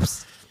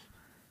stops.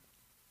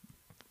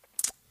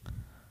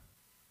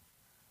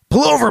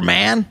 Pull over,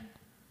 man.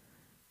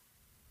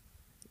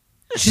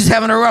 She's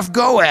having a rough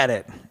go at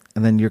it.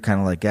 And then you're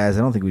kind of like, guys,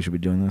 I don't think we should be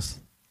doing this.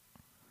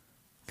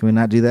 Can we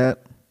not do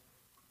that?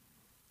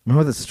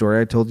 Remember the story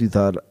I told you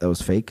thought that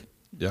was fake?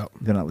 Yeah.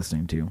 They're not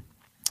listening to you.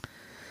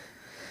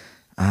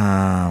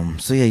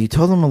 So yeah, you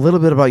told them a little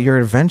bit about your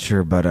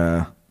adventure, but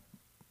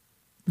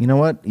you know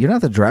what? You're not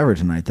the driver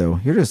tonight, though.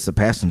 You're just a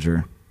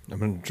passenger. I'm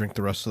going to drink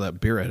the rest of that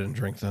beer I didn't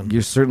drink then.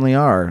 You certainly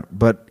are.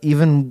 But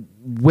even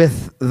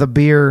with the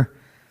beer,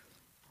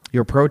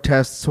 your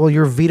protests, well,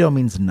 your veto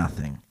means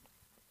nothing.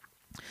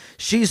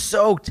 She's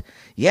soaked.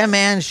 Yeah,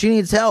 man, she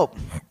needs help.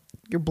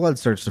 Your blood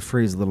starts to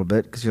freeze a little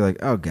bit because you're like,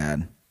 oh,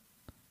 God.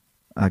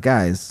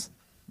 Guys,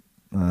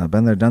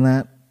 been there, done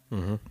that?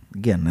 Mm-hmm.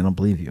 Again, I don't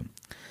believe you.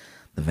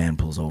 The van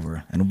pulls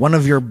over, and one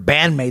of your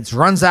bandmates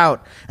runs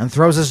out and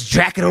throws his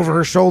jacket over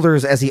her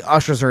shoulders as he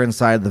ushers her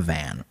inside the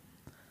van.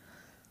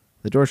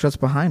 The door shuts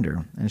behind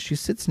her, and she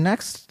sits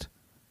next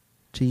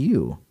to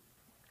you.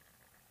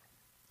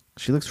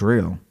 She looks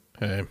real.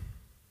 Hey.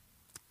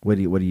 What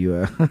do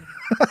you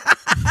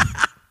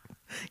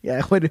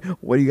yeah, what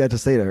do you got to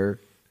say to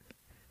her?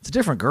 It's a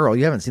different girl.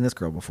 You haven't seen this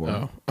girl before.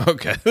 Oh,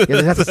 okay.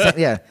 Not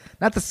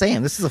the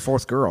same. This is a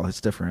fourth girl.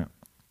 It's different.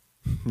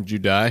 Did you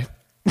die?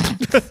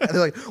 They're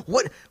like,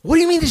 what do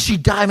you mean did she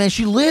die, man?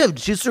 She lived.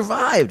 She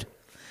survived.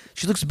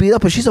 She looks beat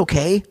up, but she's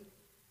okay.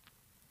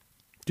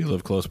 Do you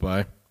live close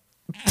by?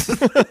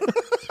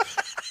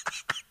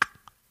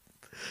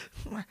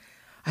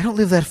 I don't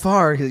live that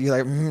far.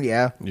 You're like,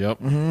 yeah. Yep.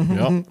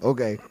 Mm-hmm. Yep.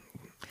 Okay.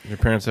 Your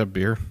parents have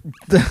beer?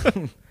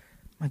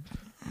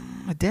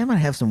 My dad might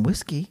have some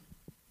whiskey.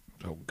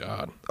 Oh,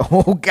 God.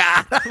 Oh,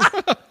 God.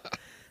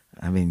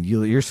 I mean,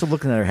 you're still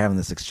looking at her having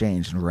this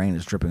exchange, and rain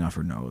is dripping off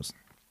her nose.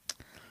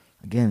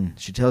 Again,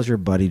 she tells your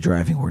buddy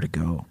driving where to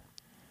go.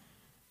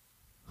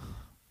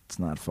 It's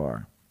not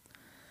far.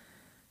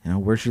 You know,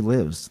 where she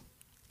lives.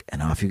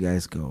 And off you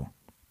guys go.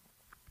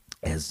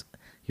 As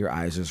your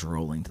eyes are just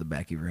rolling to the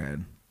back of your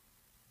head.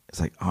 It's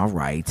like, all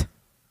right.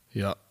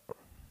 Yep.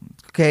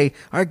 Okay,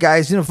 all right,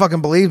 guys, you don't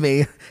fucking believe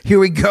me. Here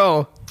we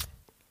go.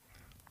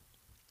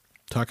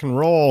 Tuck and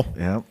roll.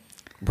 Yep.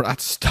 We're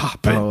not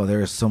stopping. Oh,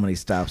 there are so many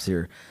stops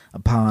here.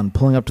 Upon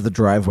pulling up to the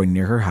driveway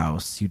near her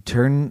house, you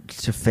turn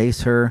to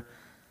face her,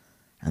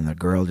 and the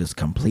girl just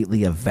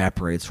completely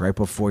evaporates right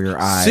before your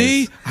eyes.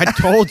 See? I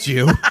told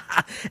you.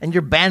 And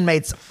your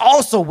bandmates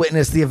also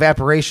witness the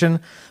evaporation,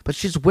 but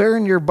she's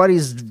wearing your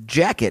buddy's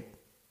jacket.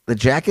 The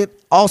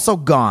jacket also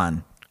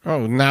gone.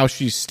 Oh, now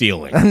she's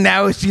stealing. And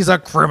now she's a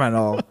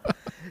criminal.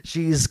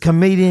 She's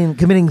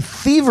committing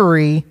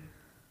thievery.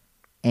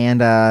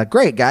 And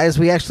great, guys.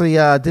 We actually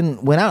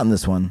didn't win out in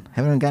this one.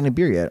 Haven't even gotten a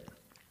beer yet.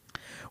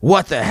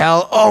 What the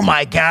hell? Oh,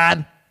 my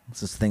God.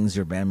 This is things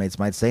your bandmates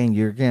might say, and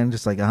you're again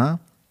just like, uh-huh.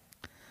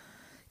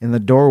 In the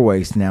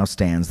doorway now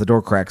stands. The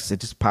door cracks. It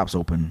just pops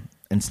open.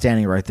 And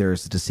standing right there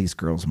is the deceased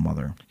girl's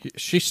mother.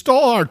 She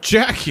stole our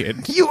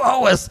jacket. You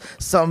owe us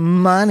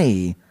some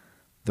money.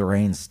 The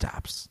rain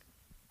stops.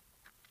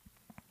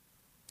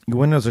 Your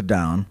windows are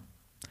down.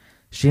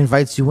 She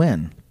invites you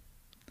in.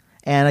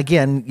 And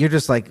again, you're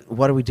just like,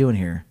 what are we doing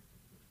here?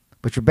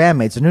 But your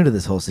bandmates are new to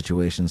this whole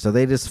situation, so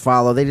they just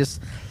follow.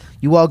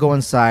 You all go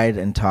inside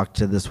and talk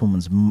to this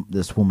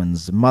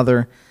woman's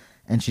mother,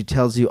 and she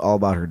tells you all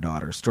about her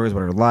daughter, stories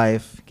about her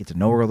life, get to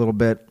know her a little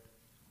bit.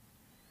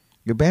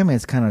 Your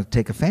bandmates kind of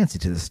take a fancy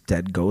to this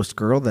dead ghost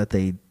girl that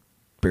they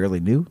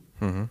barely knew.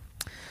 Mm-hmm.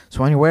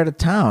 So on your way out of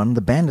town,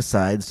 the band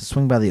decides to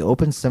swing by the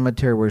open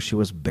cemetery where she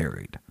was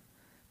buried.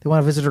 They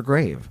want to visit her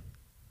grave.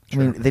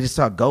 Sure. I mean, they just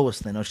saw a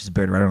ghost. They know she's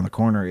buried right around the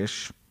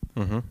corner-ish.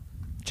 Mm-hmm.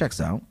 Checks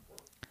out.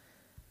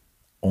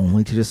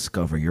 Only to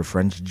discover your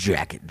friend's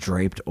jacket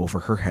draped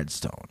over her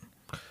headstone.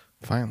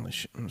 Finally.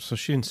 So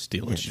she didn't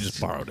steal it. She just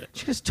borrowed it.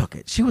 She just took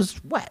it. She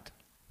was wet.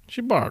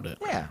 She borrowed it.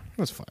 Yeah.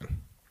 That's fine.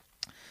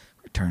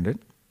 Returned it.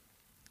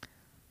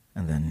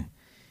 And then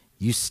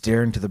you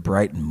stare into the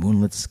bright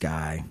moonlit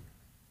sky.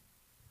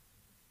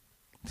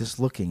 Just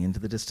looking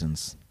into the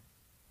distance.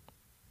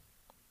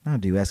 Now,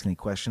 do you ask any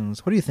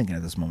questions? What are you thinking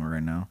at this moment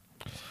right now?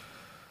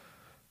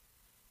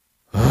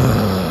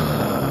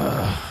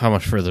 How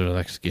much further to the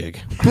next gig?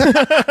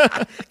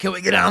 Can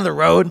we get on the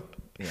road?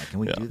 Yeah, can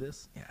we do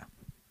this? Yeah.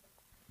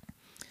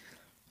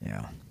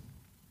 Yeah.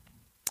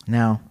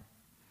 Now,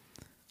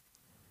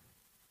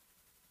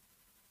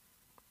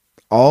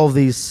 all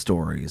these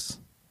stories,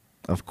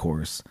 of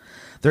course,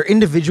 they're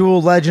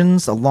individual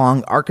legends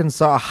along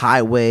Arkansas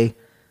Highway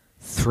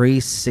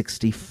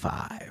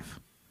 365.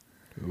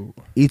 Ooh.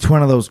 Each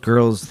one of those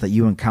girls that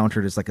you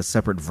encountered is like a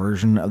separate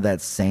version of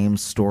that same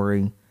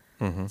story.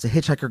 Mm-hmm. It's a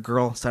hitchhiker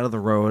girl, side of the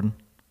road,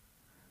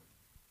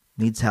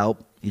 needs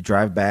help. You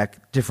drive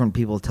back. Different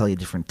people tell you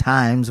different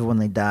times of when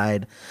they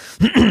died,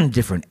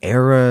 different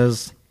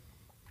eras.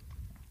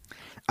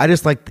 I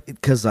just like,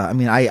 because, I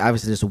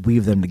obviously just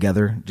weave them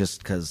together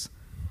just because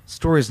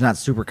story's not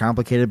super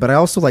complicated, but I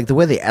also like the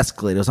way they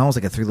escalate. It was almost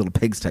like a Three Little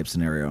Pigs type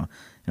scenario. You know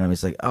what I mean?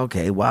 It's like,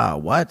 okay, wow,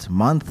 what?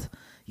 Month?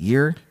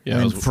 Year? Yeah,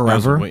 and then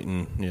forever? I was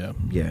waiting, yeah.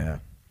 Yeah.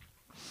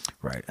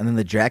 Right. And then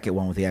the jacket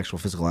one with the actual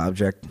physical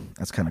object,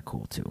 that's kind of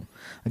cool, too.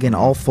 Again,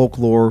 all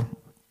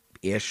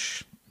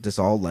folklore-ish, just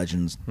all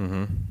legends.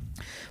 Mm-hmm.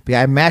 But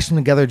yeah, I mashed them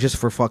together just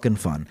for fucking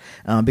fun.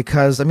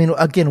 Because,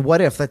 again, what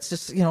if? That's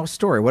just, a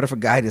story. What if a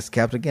guy just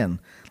kept, again,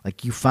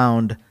 like you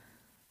found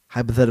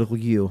hypothetical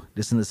you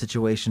just in the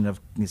situation of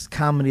this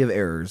comedy of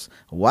errors.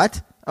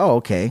 What? Oh,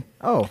 okay.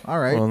 Oh, all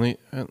right. Well,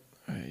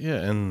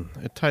 and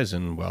it ties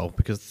in well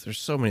because there's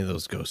so many of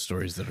those ghost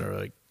stories that are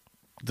like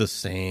the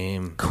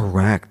same.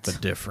 Correct.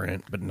 But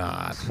different, but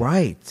not.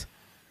 Right.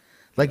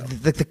 Like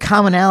the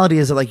commonality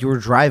is that like you were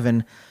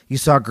driving, you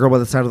saw a girl by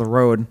the side of the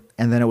road,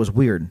 and then it was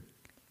weird.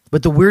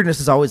 But the weirdness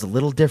is always a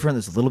little different.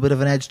 There's a little bit of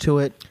an edge to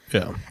it.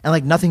 Yeah. And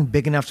like nothing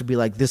big enough to be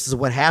like, this is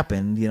what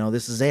happened.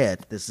 This is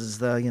it. This is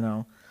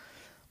the.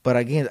 But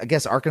again, I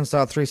guess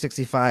Arkansas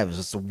 365 is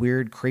just a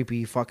weird,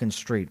 creepy fucking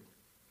street.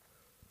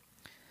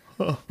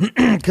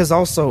 Because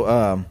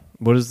also,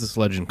 What is this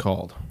legend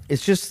called?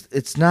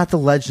 it's not the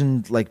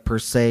legend like per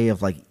se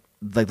of like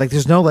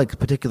there's no like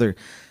particular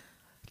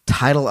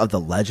title of the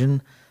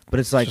legend, but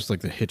it's like Just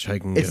like the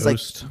hitchhiking it's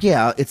ghost.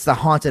 like it's the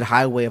haunted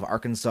highway of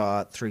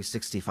Arkansas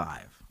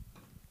 365,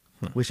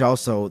 which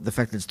also the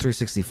fact that it's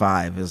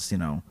 365 is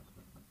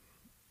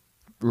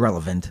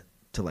relevant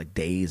to like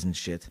days and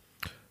shit.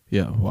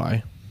 Yeah,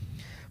 why?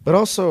 But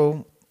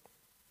also,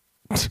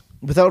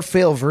 without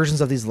fail,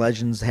 versions of these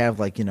legends have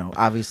like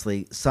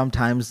obviously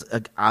sometimes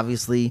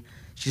obviously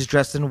she's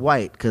dressed in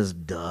white because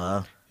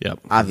duh. Yep.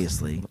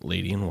 Obviously,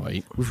 Lady in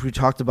white. which we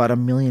talked about a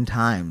million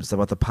times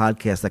about the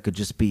podcast that could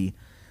just be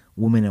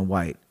women in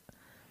white.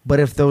 But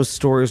if those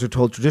stories are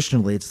told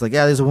traditionally, it's like,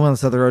 yeah, there's a woman on the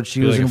side of the road.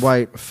 She was Like in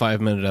white.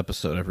 5-minute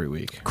episode every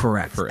week.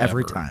 Correct. Forever.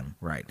 Every time.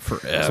 Right.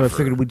 Forever. So I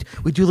figured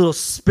we'd do a little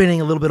spinning,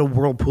 a little bit of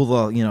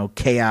whirlpool,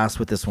 chaos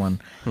with this one.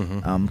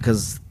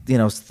 Because,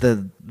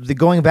 the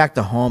going back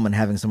to home and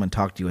having someone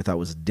talk to you I thought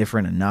was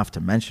different enough to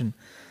mention.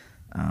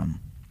 And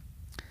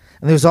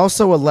there's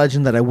also a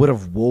legend that I would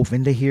have wove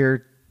into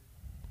here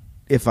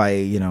if I,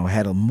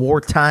 had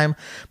more time.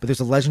 But there's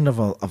a legend of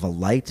a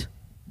light.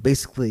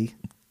 Basically,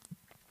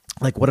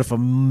 like what if a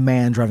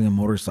man driving a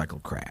motorcycle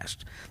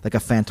crashed? Like a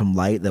phantom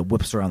light that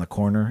whips around the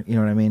corner. You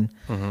know what I mean?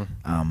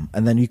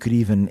 And then you could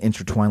even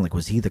intertwine, like,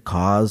 was he the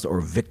cause or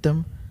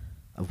victim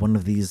of one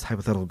of these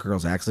hypothetical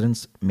girls'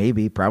 accidents?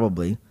 Maybe,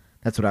 probably.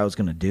 That's what I was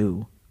going to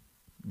do.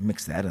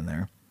 Mix that in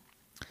there.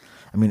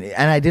 I mean,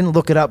 and I didn't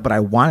look it up, but I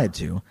wanted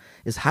to.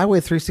 Is Highway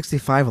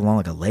 365 along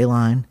like a ley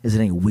line? Is it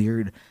any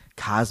weird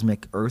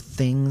cosmic Earth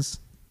things?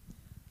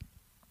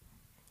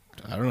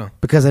 I don't know.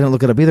 Because I didn't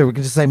look it up either. We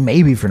can just say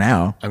maybe for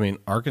now. I mean,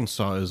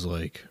 Arkansas is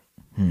like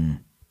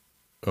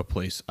a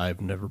place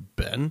I've never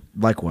been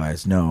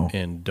Likewise, no.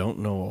 and don't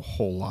know a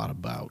whole lot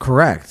about,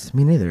 Correct.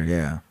 Me neither,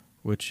 yeah.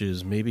 which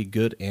is maybe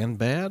good and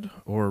bad,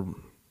 or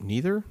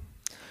neither,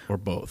 or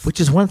both. Which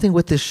is one thing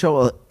with this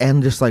show,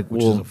 and just like,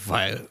 Which is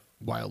a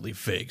wildly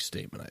vague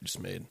statement I just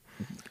made.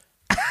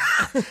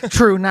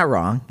 true, not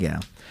wrong, yeah.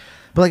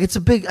 But like, it's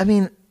a big, I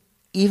mean,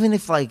 even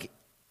if like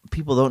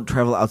people don't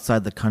travel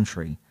outside the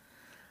country,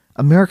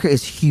 America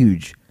is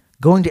huge.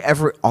 Going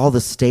to all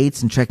the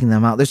states and checking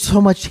them out, there's so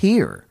much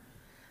here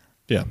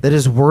Yeah. that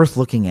is worth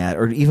looking at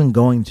or even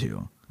going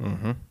to,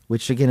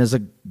 which again is a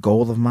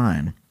goal of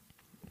mine,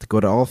 to go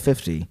to all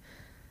 50.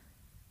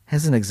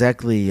 Hasn't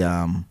exactly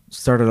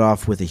started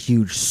off with a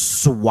huge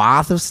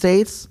swath of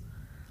states,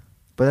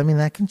 but I mean,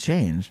 that can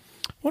change.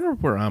 I wonder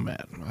where I'm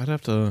at. I'd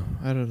have to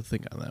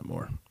think on that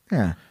more.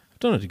 Yeah. I've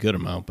done it a good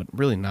amount, but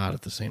really not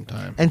at the same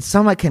time. And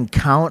some I can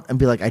count and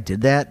be like, I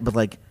did that, but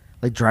like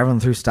driving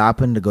through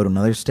stopping to go to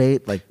another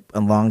state, like a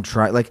long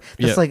try, like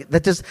that's like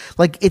that just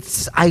like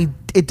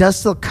it does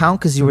still count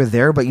because you were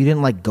there, but you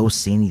didn't like go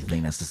see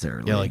anything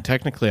necessarily. Yeah, like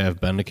technically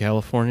I've been to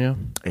California,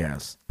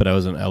 yes, but I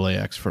was in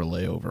LAX for a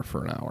layover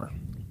for an hour.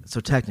 so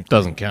technically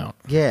Doesn't count.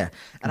 yeah.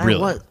 And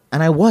Really?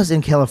 I was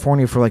in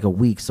California for like a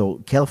week,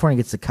 so California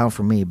gets to count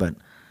for me, but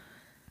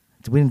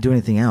we didn't do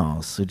anything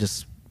else. We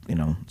just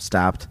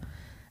stopped,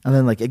 and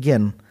then like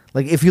again,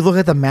 like if you look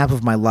at the map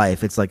of my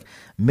life, it's like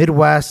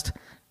Midwest.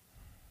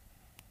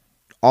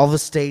 All the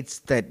states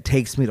that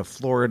takes me to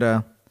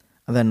Florida,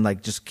 and then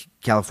like just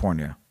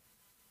California.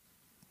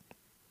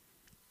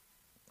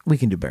 We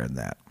can do better than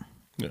that.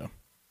 Yeah.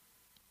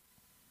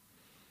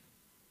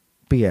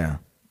 But yeah.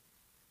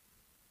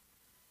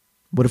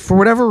 But for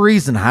whatever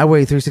reason,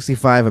 Highway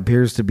 365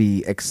 appears to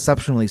be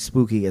exceptionally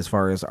spooky as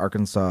far as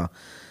Arkansas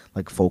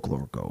like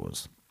folklore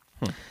goes.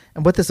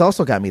 And what this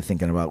also got me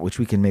thinking about, which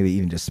we can maybe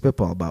even just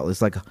spitball about,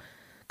 is like,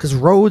 because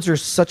roads are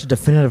such a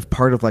definitive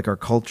part of like our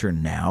culture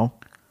now.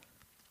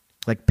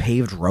 Like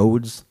paved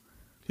roads.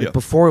 Like Yeah.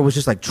 before it was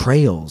just like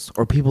trails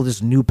or people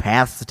just knew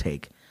paths to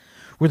take.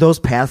 Were those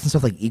paths and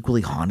stuff like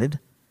equally haunted?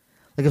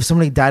 Like if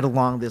somebody died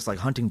along this like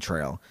hunting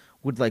trail,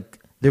 would like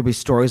there be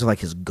stories of like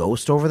his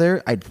ghost over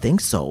there? I'd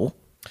think so.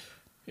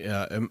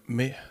 Yeah,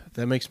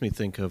 that makes me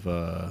think of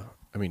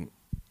I mean,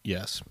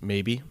 yes,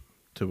 maybe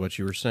to what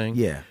you were saying.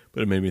 Yeah.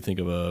 But it made me think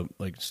of a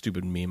like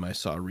stupid meme I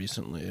saw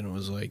recently, and it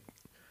was like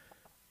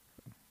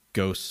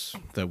ghosts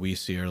that we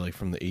see are like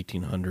from the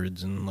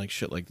 1800s and like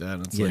shit like that.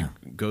 And it's Yeah.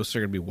 like ghosts are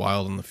gonna be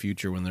wild in the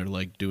future when they're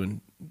like doing,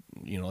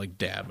 like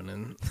dabbing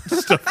and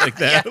stuff like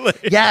that.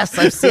 Like, Yes,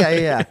 I've seen.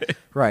 Yeah.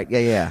 Right.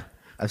 Yeah.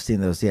 I've seen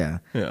those. Yeah.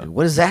 Yeah. Like,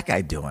 what is that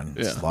guy doing?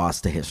 It's Yeah.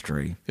 lost to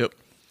history. Yep.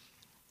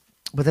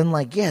 But then,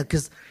 like, yeah,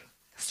 because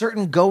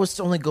certain ghosts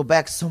only go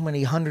back so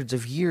many hundreds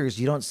of years.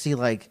 You don't see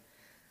like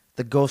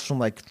the ghost from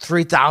like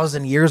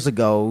 3,000 years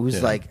ago who's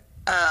Yeah. like,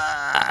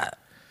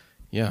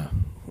 Yeah.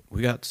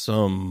 We got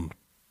some.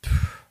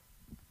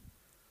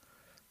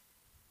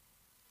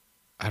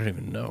 I don't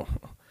even know.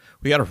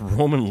 We got a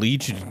Roman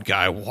Legion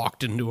guy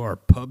walked into our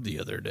pub the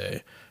other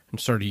day and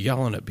started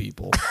yelling at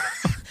people.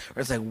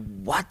 where it's like,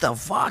 what the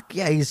fuck?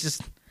 Yeah, he's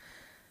just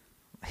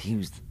he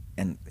was,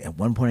 and at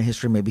one point in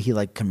history, maybe he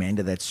like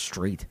commanded that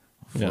street.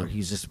 Yeah.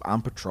 He's just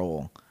on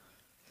patrol.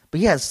 But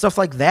yeah, stuff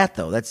like that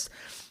though. That's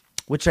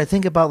which I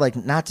think about, like,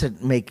 not to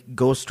make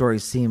ghost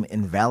stories seem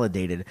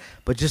invalidated,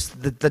 but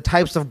just the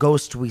types of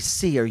ghosts we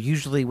see are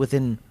usually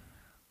within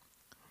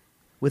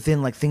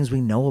like things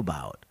we know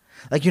about.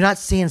 Like, you're not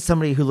seeing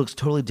somebody who looks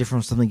totally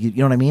different from something you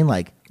know what I mean?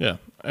 Like, Yeah,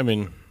 I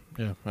mean,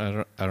 yeah,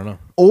 I don't know.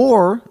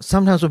 or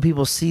sometimes when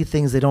people see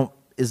things, they don't.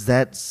 Is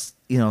that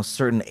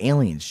certain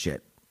alien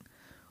shit?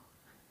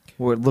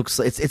 Where it looks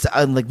it's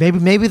like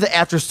maybe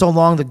after so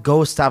long the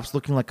ghost stops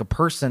looking like a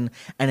person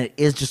and it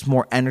is just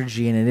more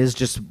energy and it is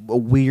just a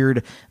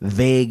weird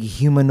vague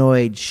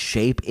humanoid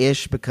shape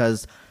ish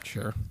because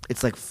Sure.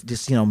 it's like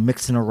just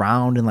mixing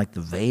around in like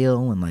the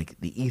veil and like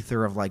the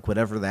ether of like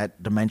whatever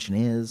that dimension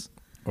is,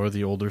 Or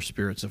the older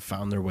spirits have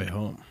found their way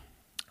home.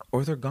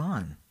 or they're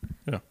gone.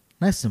 Yeah.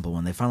 Nice simple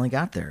one. They finally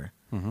got there.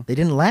 They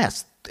didn't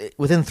last.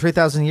 Within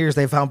 3,000 years,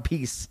 they found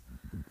peace.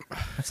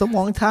 That's a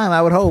long time.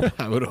 I would hope.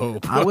 I would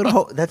hope. I would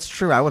hope. That's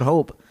true. I would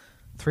hope.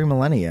 3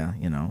 millennia,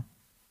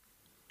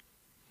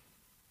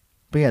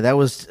 But yeah, that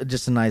was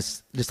just a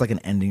nice, just like an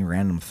ending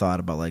random thought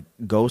about like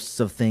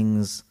ghosts of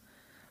things,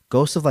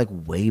 ghosts of like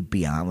way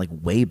beyond, like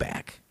way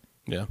back,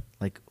 Yeah.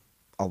 like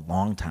a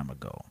long time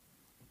ago.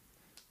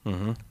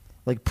 Mm-hmm.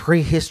 Like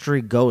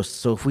prehistory ghosts.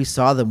 So if we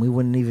saw them, we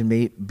wouldn't even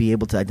be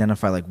able to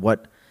identify like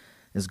what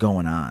is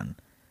going on.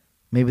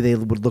 Maybe they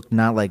would look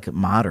not like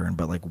modern,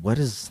 but like what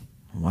is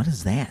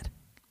that?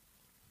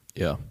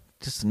 Yeah.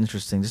 Just an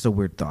interesting, just a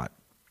weird thought.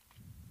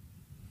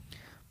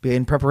 But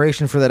in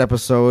preparation for that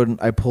episode,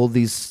 I pulled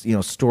these,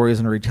 stories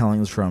and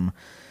retellings from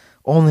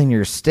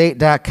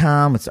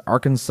onlyinyourstate.com. It's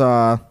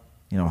Arkansas,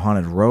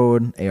 Haunted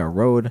Road, AR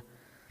Road.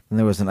 Then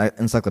there was an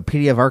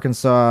Encyclopedia of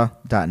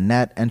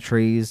Arkansas.net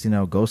entries,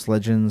 ghost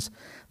legends.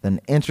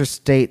 Then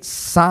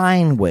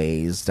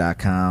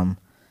InterstateSignways.com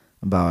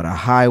about a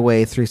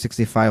Highway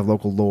 365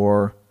 local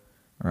lore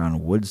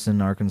around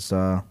Woodson,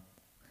 Arkansas.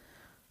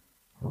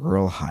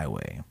 Rural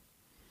Highway.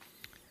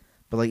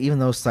 But like even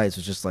those sites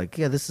was just like,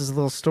 yeah, this is a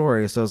little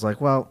story. So I was like,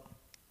 well,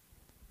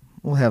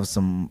 we'll have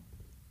some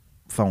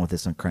fun with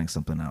this and crank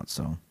something out.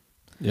 So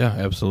Yeah,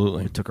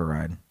 absolutely. we took a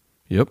ride.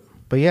 Yep.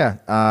 But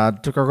yeah,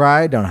 took a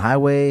ride down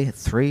Highway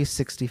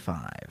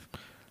 365.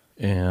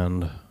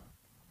 And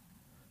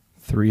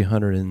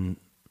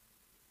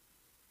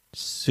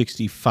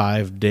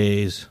 365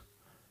 days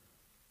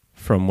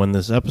from when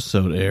this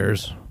episode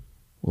airs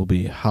will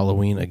be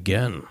Halloween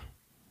again.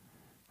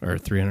 Or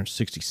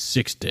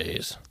 366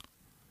 days.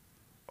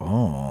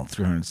 Oh,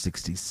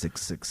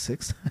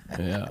 366.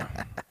 Yeah.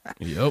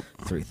 Yep.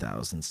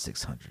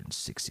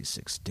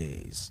 3,666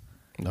 days.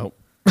 Nope.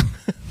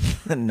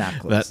 Not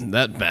close.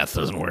 That math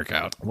doesn't work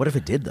out. What if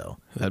it did, though?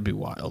 That'd be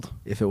wild.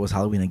 If it was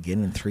Halloween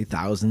again in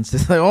 3,000?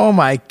 It's like, oh,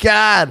 my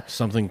God.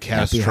 Something Happy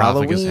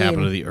catastrophic has Halloween.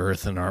 happened to the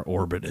Earth and our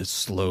orbit is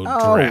slowed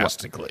Oh.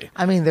 drastically.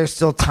 I mean, there's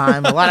still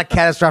time. A lot of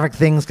catastrophic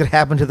things could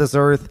happen to this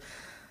Earth.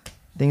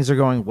 Things are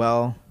going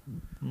well.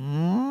 But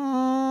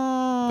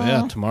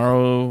yeah,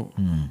 tomorrow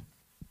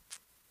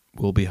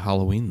will be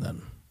Halloween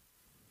then.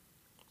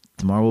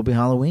 Tomorrow will be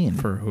Halloween.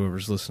 For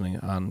whoever's listening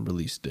on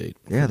release date.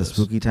 Yeah, for the this.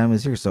 spooky time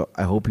is here. So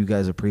I hope you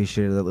guys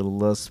appreciated that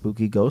little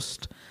spooky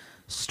ghost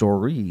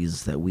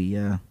stories that we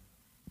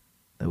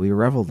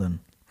reveled in,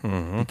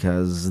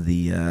 because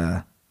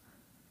the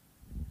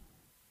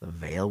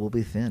veil will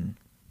be thin.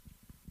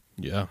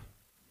 Yeah.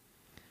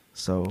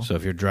 So So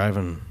if you're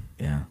driving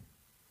yeah,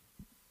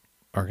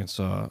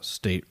 Arkansas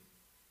State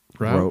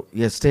Route,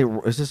 state.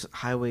 It's just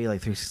Highway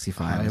like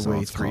 365. is all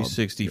Highway it's called.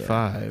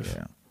 365.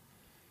 Yeah.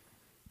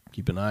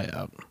 keep an eye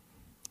out.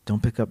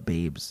 Don't pick up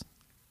babes.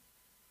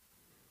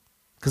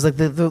 Because like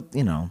they'll Or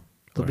be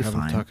have them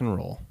fine. tuck and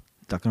roll.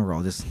 Duck and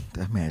roll. Just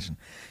imagine.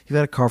 You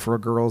got a car full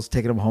of girls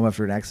taking them home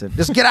after an accident.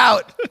 Just get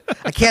out.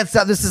 I can't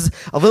stop. This is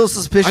a little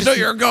suspicious. I know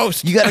you're a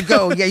ghost. You got to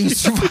go. Yeah, you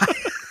survive.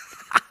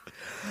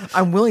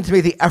 I'm willing to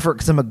make the effort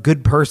because I'm a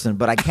good person,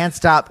 but I can't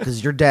stop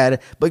because you're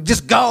dead. But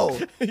just go.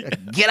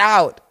 Get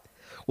out.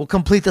 We'll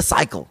complete the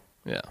cycle.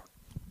 Yeah.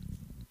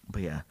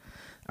 But yeah.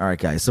 All right,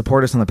 guys.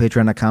 Support us on the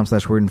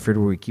patreon.com/weirdandfeared,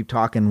 where we keep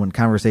talking when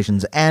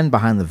conversations end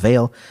behind the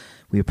veil.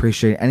 We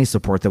appreciate any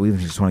support that we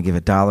even just want to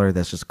give $1.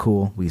 That's just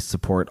cool. We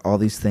support all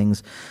these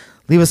things.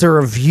 Leave us a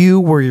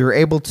review where you're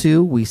able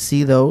to. We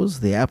see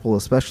those, the Apple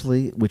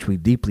especially, which we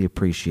deeply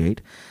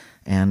appreciate.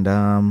 And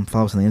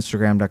follow us on the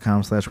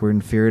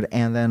Instagram.com/weirdandfeared.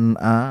 And then,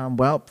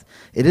 well,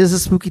 it is a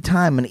spooky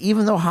time. And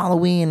even though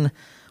Halloween,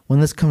 when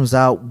this comes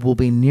out, will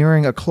be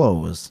nearing a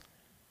close,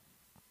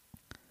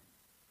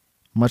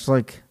 much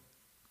like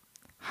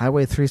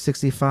Highway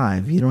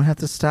 365, you don't have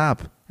to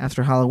stop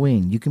after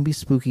Halloween. You can be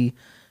spooky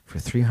for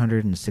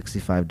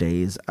 365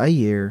 days a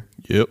year.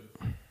 Yep.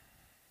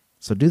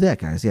 So do that,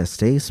 guys. Yeah,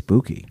 stay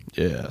spooky.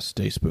 Yeah,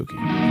 stay spooky.